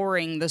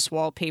restoring this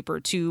wallpaper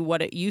to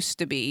what it used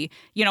to be.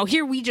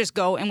 Here we just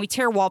go and we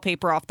tear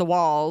wallpaper off the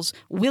walls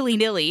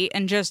willy-nilly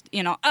and just,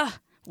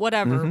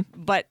 whatever.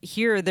 Mm-hmm. But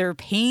here they're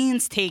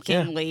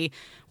painstakingly,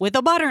 with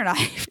a butter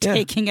knife,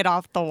 taking it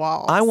off the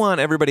walls. I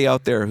want everybody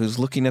out there who's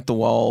looking at the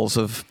walls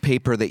of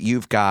paper that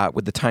you've got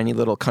with the tiny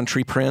little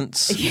country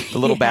prints, the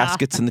little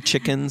baskets and the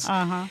chickens,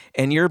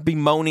 and you're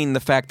bemoaning the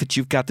fact that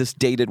you've got this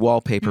dated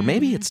wallpaper.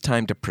 Maybe it's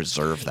time to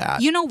preserve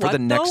that You know for what, the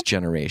next though?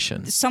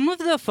 generation. Some of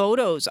the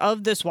photos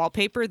of this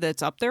wallpaper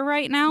that's up there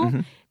right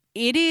now,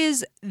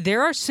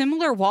 there are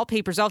similar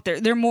wallpapers out there.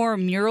 They're more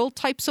mural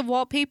types of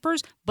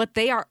wallpapers, but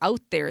they are out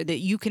there that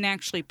you can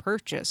actually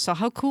purchase. So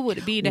how cool would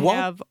it be to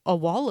have a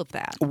wall of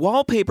that?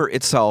 Wallpaper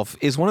itself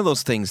is one of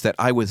those things that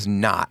I was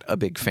not a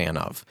big fan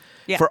of.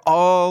 Yeah. For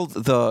all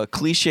the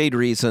cliched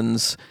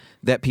reasons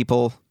that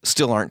people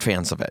still aren't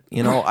fans of it.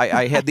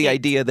 I had the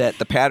idea that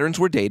the patterns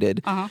were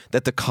dated,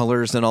 that the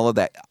colors and all of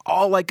that,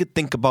 all I could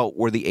think about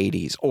were the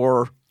 80s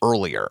or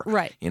earlier.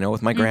 Right.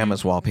 With my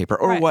grandma's wallpaper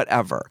or Right.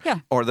 whatever. Yeah.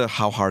 Or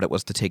how hard it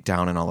was to take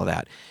down and all of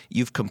that.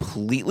 You've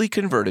completely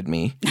converted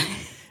me.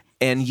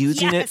 And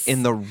using Yes. it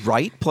in the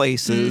right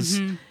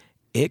places,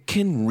 it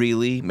can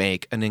really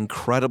make an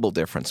incredible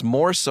difference,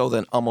 more so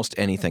than almost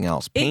anything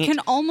else. It can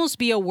almost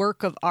be a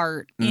work of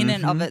art in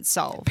and of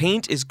itself.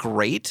 Paint is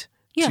great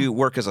Yeah. to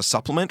work as a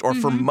supplement or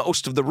for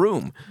most of the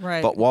room.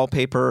 Right. But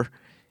wallpaper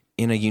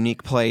in a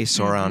unique place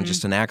or on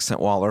just an accent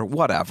wall or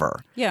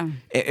whatever. Yeah.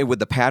 With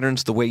the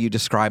patterns, the way you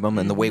describe them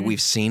and the way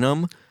we've seen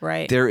them,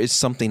 Right. there is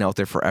something out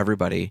there for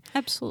everybody.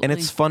 Absolutely. And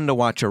it's fun to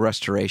watch a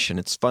restoration.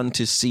 It's fun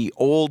to see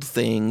old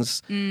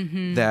things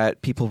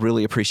that people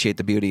really appreciate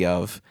the beauty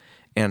of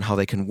and how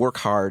they can work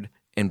hard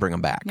and bring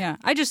them back. Yeah.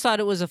 I just thought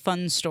it was a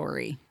fun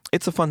story.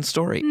 It's a fun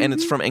story, and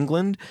it's from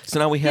England. So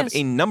now we have Yes.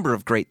 a number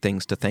of great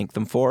things to thank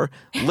them for.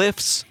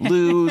 Lifts,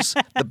 loos,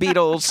 the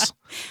Beatles.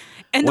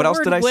 And What the else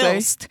word did I say?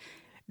 whilst.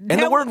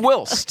 And the word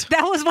whilst.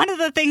 That was one of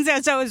the things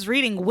as I was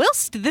reading.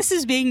 Whilst this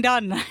is being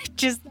done,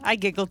 I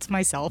giggled to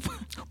myself.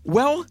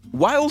 Well,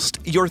 whilst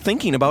you're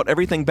thinking about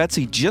everything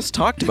Betsy just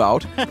talked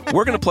about,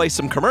 we're going to play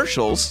some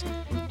commercials,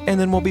 and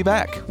then we'll be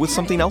back with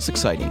something else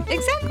exciting.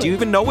 Exactly. Do you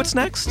even know what's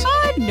next?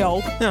 No.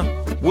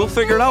 Yeah, we'll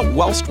figure it out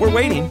whilst we're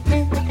waiting.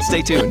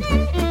 Stay tuned.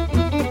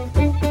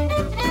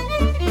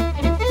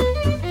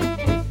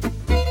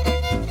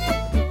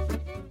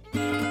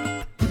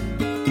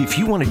 If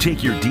you want to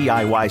take your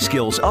DIY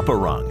skills up a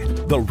rung,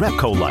 the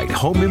Repco Light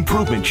Home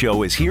Improvement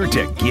Show is here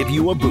to give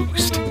you a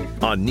boost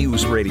on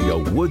News Radio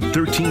Wood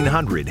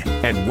 1300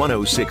 and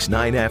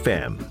 106.9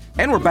 FM.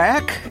 And we're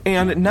back.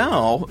 And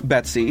now,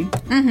 Betsy,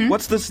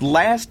 what's this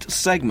last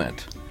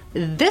segment?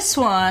 This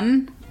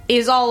one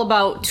is all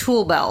about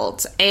tool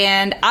belts,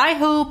 and I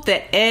hope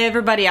that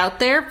everybody out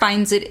there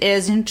finds it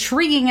as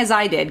intriguing as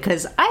I did,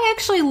 because I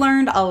actually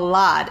learned a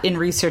lot in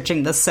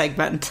researching this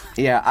segment.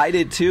 Yeah, I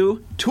did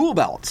too. Tool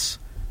belts,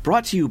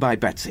 brought to you by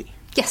Betsy.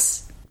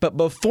 Yes. But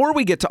before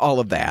we get to all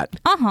of that,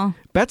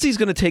 Betsy's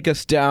going to take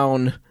us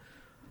down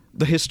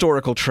the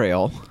historical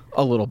trail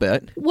a little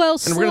bit. Well,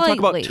 and we're going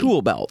to talk about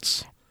tool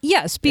belts.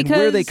 Yes, because... and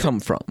where they come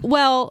from.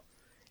 Well...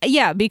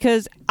 yeah,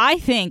 because I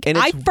think, and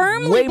it's I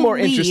firmly way more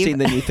believe, interesting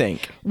than you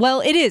think. Well,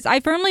 it is.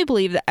 I firmly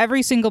believe that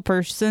every single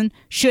person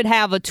should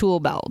have a tool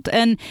belt.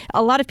 And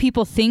a lot of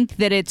people think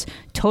that it's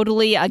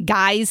totally a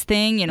guy's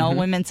thing. You know,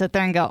 women sit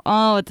there and go,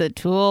 oh, it's a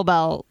tool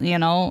belt. You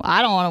know,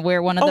 I don't want to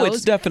wear one of those. Oh,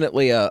 it's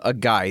definitely a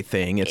guy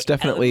thing. It's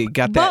definitely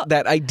got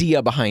that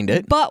idea behind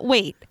it. But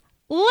wait.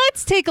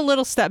 Let's take a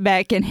little step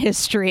back in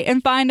history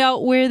and find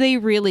out where they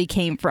really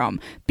came from.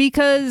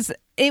 Because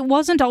it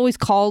wasn't always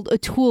called a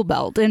tool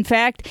belt. In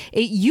fact,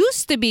 it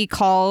used to be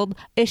called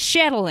a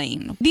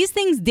chatelaine. These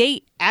things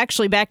date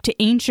actually back to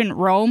ancient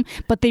Rome,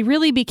 but they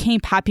really became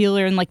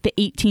popular in like the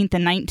 18th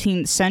and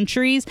 19th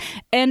centuries.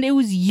 And it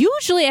was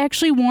usually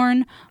actually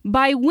worn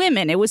by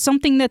women. It was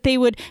something that they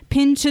would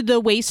pin to the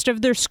waist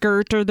of their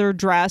skirt or their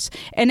dress.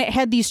 And it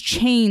had these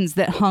chains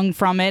that hung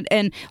from it.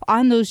 And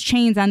on those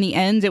chains on the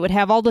ends, it would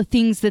have all the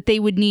things that they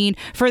would need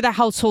for the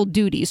household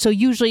duties. So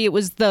usually it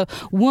was the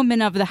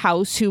woman of the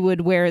house who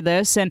would wear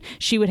this. And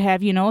she would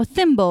have, you know, a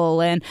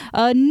thimble and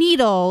a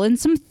needle and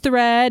some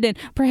thread and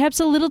perhaps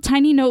a little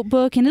tiny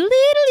notebook and a little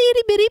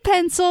itty bitty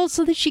pencil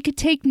so that she could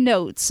take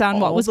notes on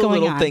what was going on. All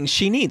the little things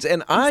she needs.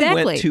 And I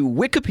went to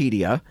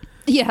Wikipedia.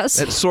 Yes.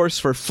 That source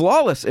for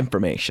flawless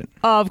information.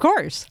 Of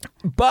course.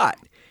 But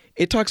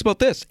it talks about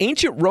this.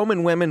 Ancient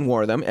Roman women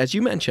wore them, as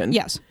you mentioned.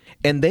 Yes.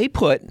 And they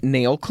put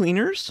nail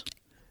cleaners,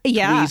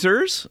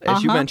 tweezers,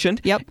 as you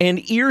mentioned,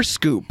 and ear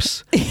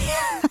scoops.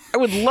 I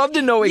would love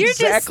to know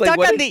exactly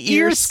what an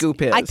ear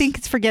scoop is. I think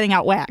it's for getting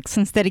out wax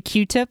instead of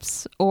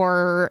Q-tips,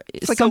 or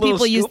it's like some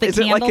people use the candle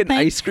thing. Is it like an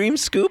ice cream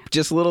scoop,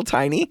 just a little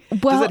tiny?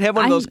 Well, does it have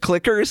one of those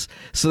clickers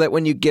so that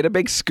when you get a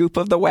big scoop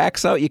of the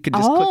wax out, you can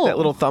just click that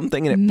little thumb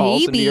thing and it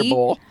falls into your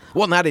bowl?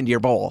 Well, not into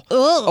your bowl. Ugh.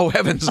 Oh,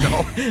 heavens,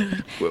 no.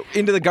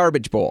 Into the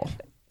garbage bowl.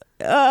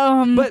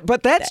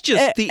 But that's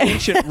just the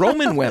ancient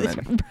Roman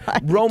women.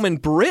 Right. Roman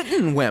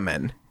Britain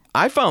women.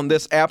 I found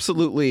this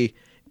absolutely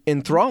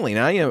enthralling.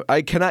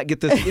 I cannot get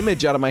this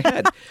image out of my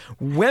head.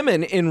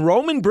 Women in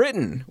Roman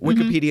Britain,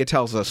 Wikipedia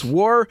tells us,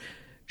 wore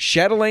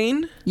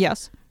chatelaine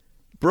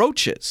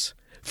brooches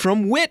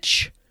from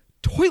which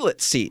toilet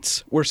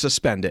seats were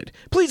suspended.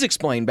 Please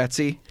explain,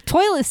 Betsy.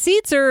 Toilet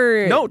seats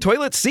or... No,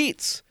 toilet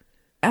seats.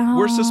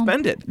 Were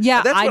suspended.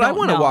 Yeah, that's what I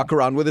want to know. walk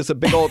around with is a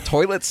big old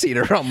toilet seat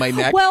around my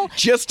neck,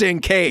 just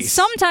in case.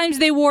 Sometimes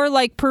they wore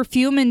like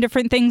perfume and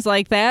different things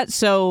like that.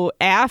 So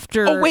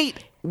after... Oh,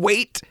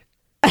 wait.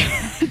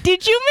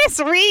 Did you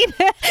misread?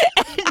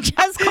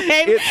 Just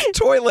kidding. It's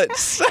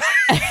toilets.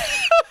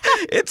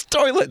 It's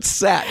toilet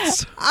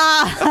sets.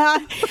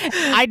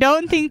 I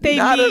don't think they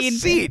Not mean... a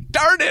seat.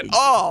 Darn it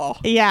all.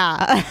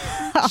 Yeah.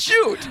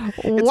 Shoot.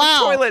 It's a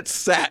toilet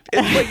set.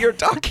 It's what you're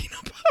talking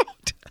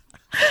about.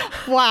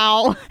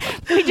 Wow.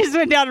 We just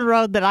went down a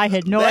road that I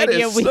had no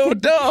idea That is so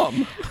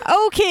dumb.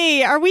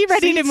 Okay, are we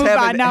ready to move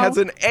on now? It has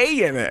an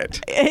A in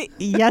it.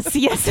 Yes,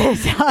 it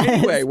does.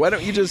 Anyway, why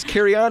don't you just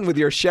carry on with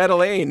your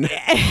chatelaine?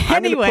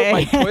 I'm going to put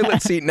my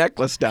toilet seat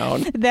necklace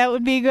down. That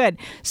would be good.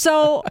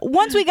 So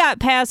once we got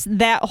past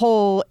that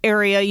whole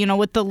area, you know,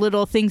 with the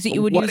little things that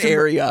you would use. What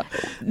area?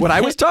 What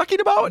I was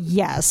talking about?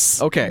 Yes.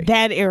 Okay.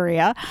 That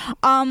area.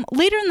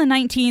 Later in the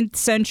 19th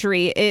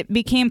century, it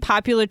became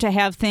popular to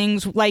have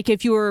things like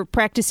if you were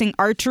practicing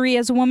archery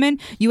as a woman,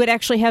 you would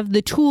actually have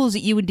the tools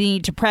that you would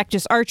need to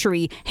practice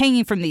archery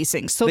hanging from these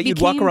things. So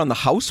you'd walk around the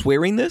house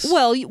wearing this?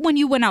 Well, when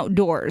you went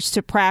outdoors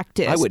to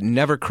practice. I would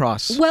never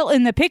cross. Well,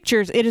 in the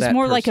pictures, it is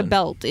more like a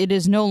belt. It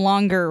is no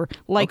longer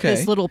like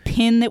this little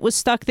pin that was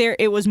stuck there.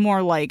 It was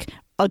more like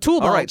a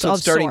tool belt. All right, so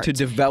it's starting sorts. to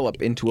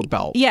develop into a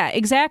belt. Yeah,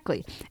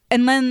 exactly.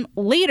 And then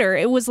later,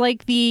 it was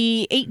like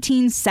the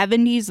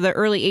 1870s, the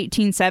early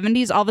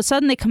 1870s. All of a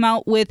sudden, they come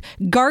out with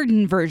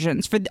garden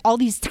versions for all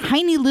these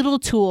tiny little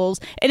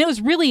tools. And it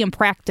was really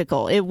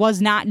impractical. It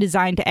was not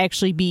designed to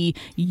actually be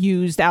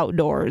used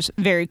outdoors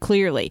very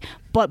clearly.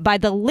 But by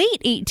the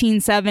late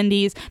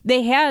 1870s,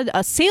 they had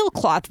a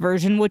sailcloth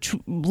version, which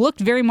looked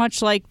very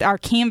much like our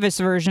canvas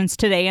versions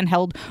today and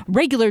held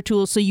regular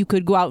tools so you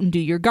could go out and do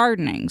your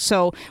gardening.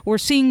 So we're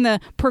seeing the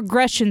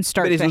progression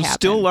start to happen. But it was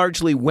still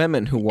largely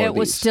women who wore these. It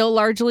was still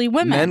largely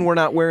women. Men were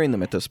not wearing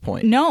them at this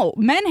point. No.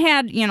 Men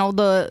had, you know,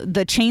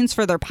 the chains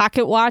for their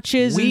pocket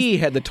watches. We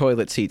had the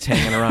toilet seats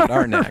hanging around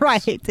our necks.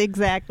 Right,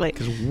 exactly.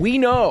 Because we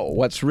know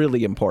what's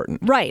really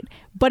important. Right.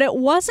 But it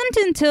wasn't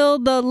until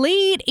the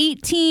late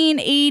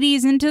 1880s,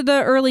 1950s into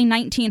the early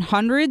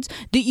 1900s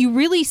that you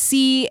really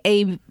see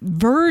a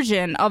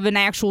version of an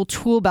actual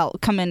tool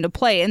belt come into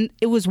play. And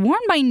it was worn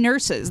by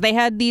nurses. They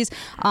had these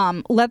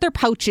leather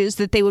pouches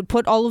that they would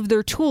put all of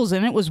their tools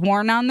in. It was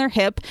worn on their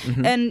hip,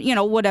 and, you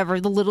know, whatever,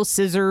 the little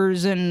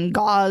scissors and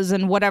gauze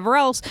and whatever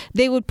else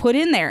they would put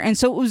in there. And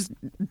so it was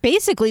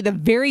basically the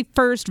very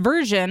first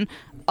version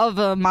of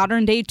a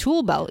modern day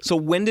tool belt. So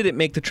when did it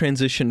make the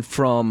transition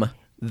from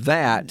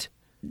that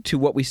to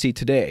what we see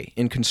today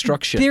in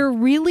construction? There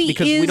really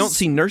because is... we don't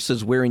see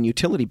nurses wearing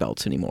utility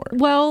belts anymore.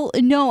 Well,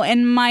 no,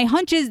 and my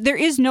hunch is there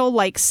is no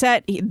like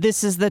set,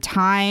 this is the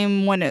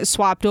time when it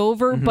swapped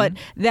over, but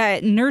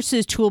that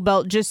nurse's tool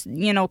belt just,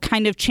 you know,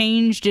 kind of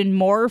changed and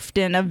morphed,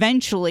 and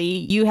eventually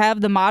you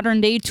have the modern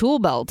day tool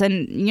belt.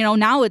 And, you know,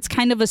 now it's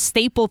kind of a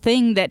staple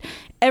thing that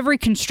every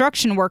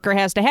construction worker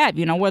has to have,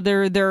 you know,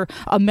 whether they're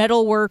a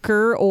metal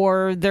worker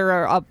or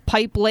they're a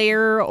pipe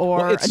layer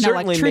or it an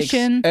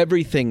electrician. Makes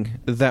everything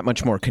that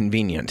much more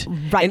convenient.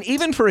 Right. And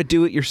even for a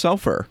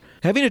do-it-yourselfer,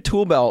 having a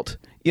tool belt,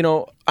 you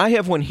know, I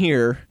have one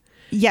here.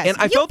 Yes, and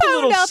I felt a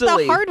little silly. You found out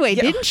the hard way,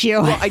 didn't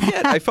you? Well, I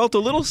did. I felt a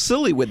little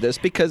silly with this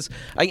because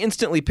I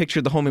instantly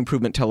pictured the Home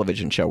Improvement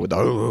television show with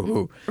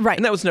the right,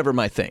 and that was never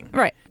my thing.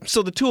 Right.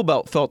 So the tool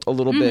belt felt a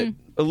little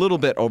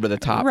bit over the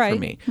top for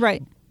me.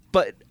 Right.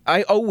 But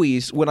I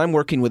always, when I'm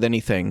working with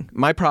anything,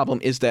 my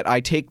problem is that I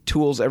take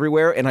tools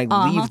everywhere and I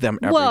leave them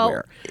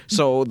everywhere.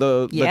 So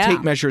the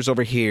tape measure is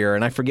over here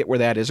and I forget where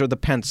that is, or the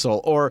pencil,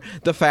 or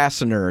the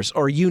fasteners,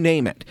 or you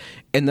name it.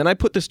 And then I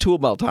put this tool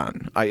belt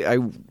on. I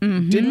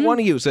didn't want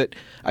to use it.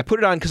 I put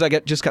it on because I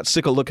just got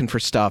sick of looking for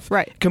stuff.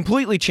 Right.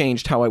 Completely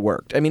changed how I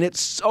worked. I mean, it's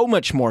so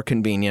much more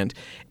convenient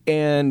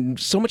and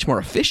so much more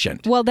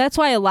efficient. Well, that's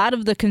why a lot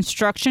of the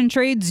construction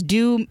trades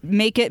do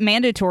make it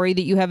mandatory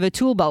that you have a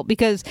tool belt,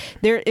 because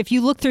if you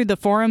look through the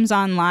forums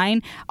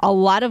online, a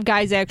lot of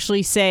guys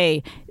actually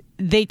say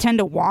they tend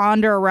to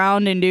wander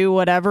around and do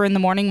whatever in the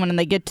morning when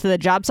they get to the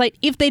job site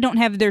if they don't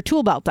have their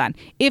tool belt on.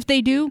 If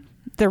they do,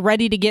 they're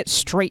ready to get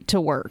straight to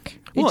work.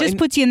 It just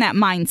puts you in that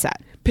mindset.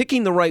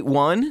 Picking the right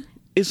one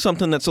is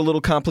something that's a little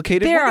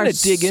complicated. There We're going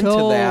to dig into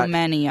that. So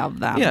many of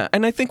them. Yeah,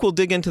 and I think we'll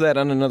dig into that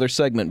on another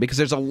segment because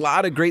there's a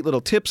lot of great little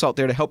tips out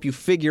there to help you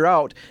figure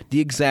out the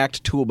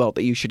exact tool belt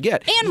that you should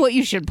get. And what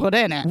you should put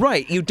in it.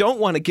 Right. You don't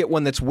want to get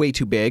one that's way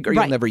too big or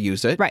you'll never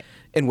use it. Right.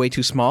 And way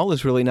too small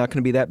is really not going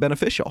to be that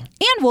beneficial.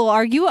 And we'll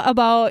argue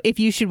about if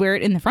you should wear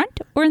it in the front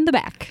or in the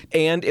back.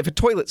 And if a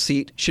toilet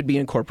seat should be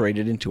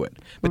incorporated into it.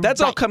 But that's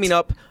all coming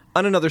up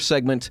on another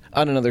segment,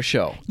 on another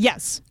show.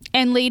 Yes.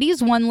 And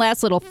ladies, one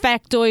last little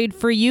factoid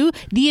for you.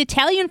 The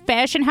Italian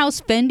fashion house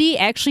Fendi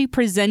actually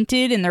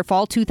presented in their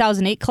fall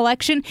 2008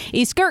 collection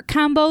a skirt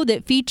combo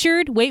that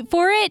featured, wait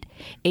for it,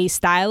 a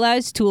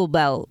stylized tool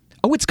belt.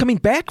 Oh, it's coming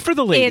back for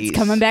the ladies. It's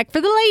coming back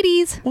for the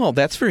ladies. Well,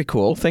 that's very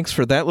cool. Thanks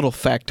for that little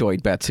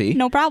factoid, Betsy.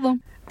 No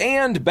problem.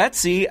 And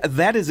Betsy,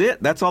 that is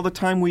it. That's all the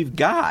time we've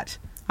got.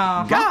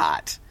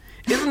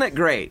 Isn't that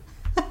great?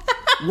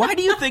 Why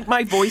do you think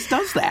my voice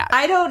does that?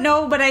 I don't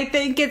know, but I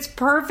think it's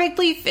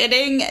perfectly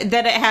fitting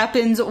that it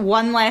happens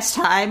one last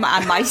time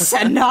on my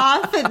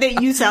send-off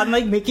that you sound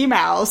like Mickey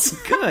Mouse.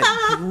 Good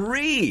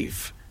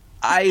grief.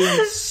 I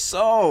am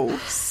so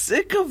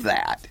sick of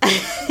that.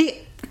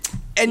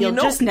 And You'll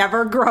just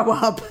never grow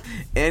up.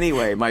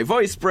 Anyway, my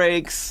voice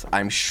breaks.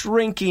 I'm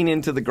shrinking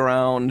into the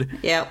ground.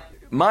 Yep.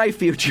 My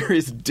future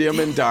is dim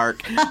and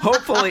dark.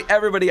 Hopefully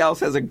everybody else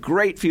has a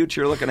great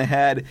future looking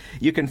ahead.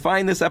 You can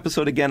find this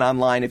episode again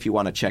online if you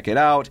want to check it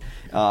out.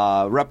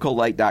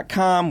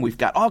 RepcoLight.com. We've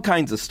got all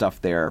kinds of stuff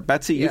there.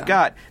 Betsy, you've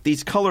got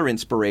these color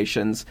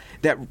inspirations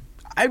that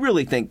I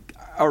really think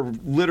are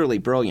literally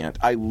brilliant.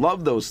 I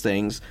love those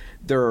things.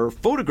 There are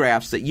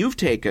photographs that you've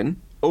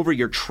taken over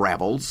your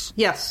travels.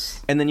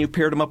 Yes. And then you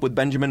paired them up with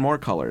Benjamin Moore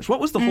colors. What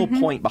was the whole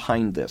point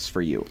behind this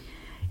for you?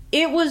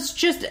 It was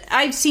just,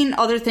 I've seen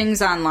other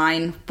things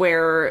online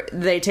where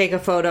they take a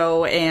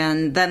photo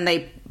and then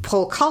they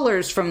pull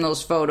colors from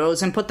those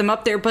photos and put them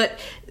up there, but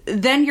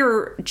then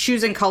you're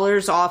choosing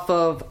colors off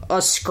of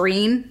a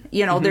screen.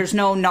 You know, there's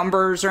no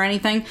numbers or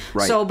anything.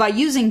 Right. So by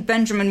using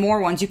Benjamin Moore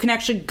ones, you can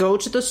actually go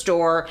to the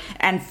store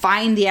and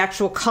find the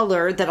actual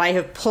color that I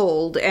have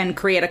pulled and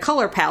create a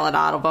color palette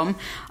out of them.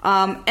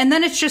 And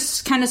then it's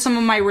just kind of some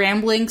of my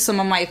ramblings,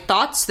 some of my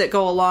thoughts that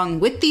go along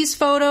with these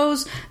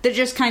photos that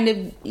just kind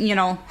of, you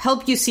know,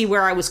 help you see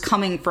where I was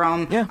coming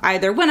from,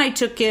 either when I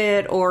took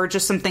it or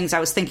just some things I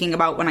was thinking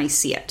about when I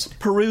see it.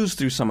 Peruse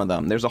through some of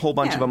them. There's a whole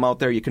bunch of them out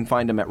there. You can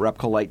find them at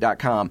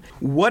RepcoLight.com.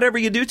 Whatever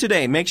you do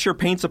today, make sure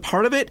paint's a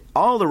part of it.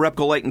 All the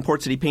Repco Light and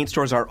Port City paint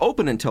stores are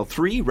open until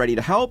 3, ready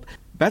to help.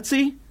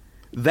 Betsy,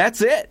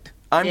 that's it.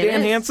 I'm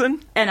Dan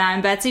Hansen. And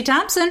I'm Betsy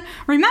Thompson.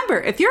 Remember,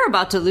 if you're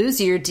about to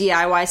lose your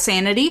DIY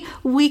sanity,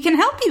 we can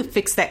help you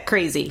fix that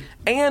crazy.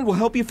 And we'll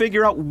help you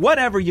figure out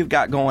whatever you've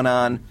got going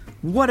on,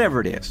 whatever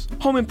it is.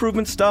 Home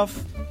improvement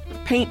stuff,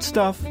 paint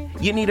stuff,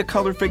 you need a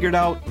color figured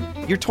out,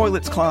 your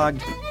toilet's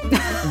clogged.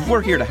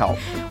 We're here to help.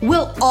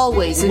 We'll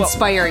always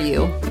inspire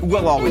you.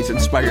 We'll always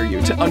inspire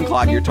you to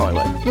unclog your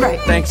toilet. Right.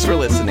 Thanks for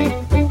listening.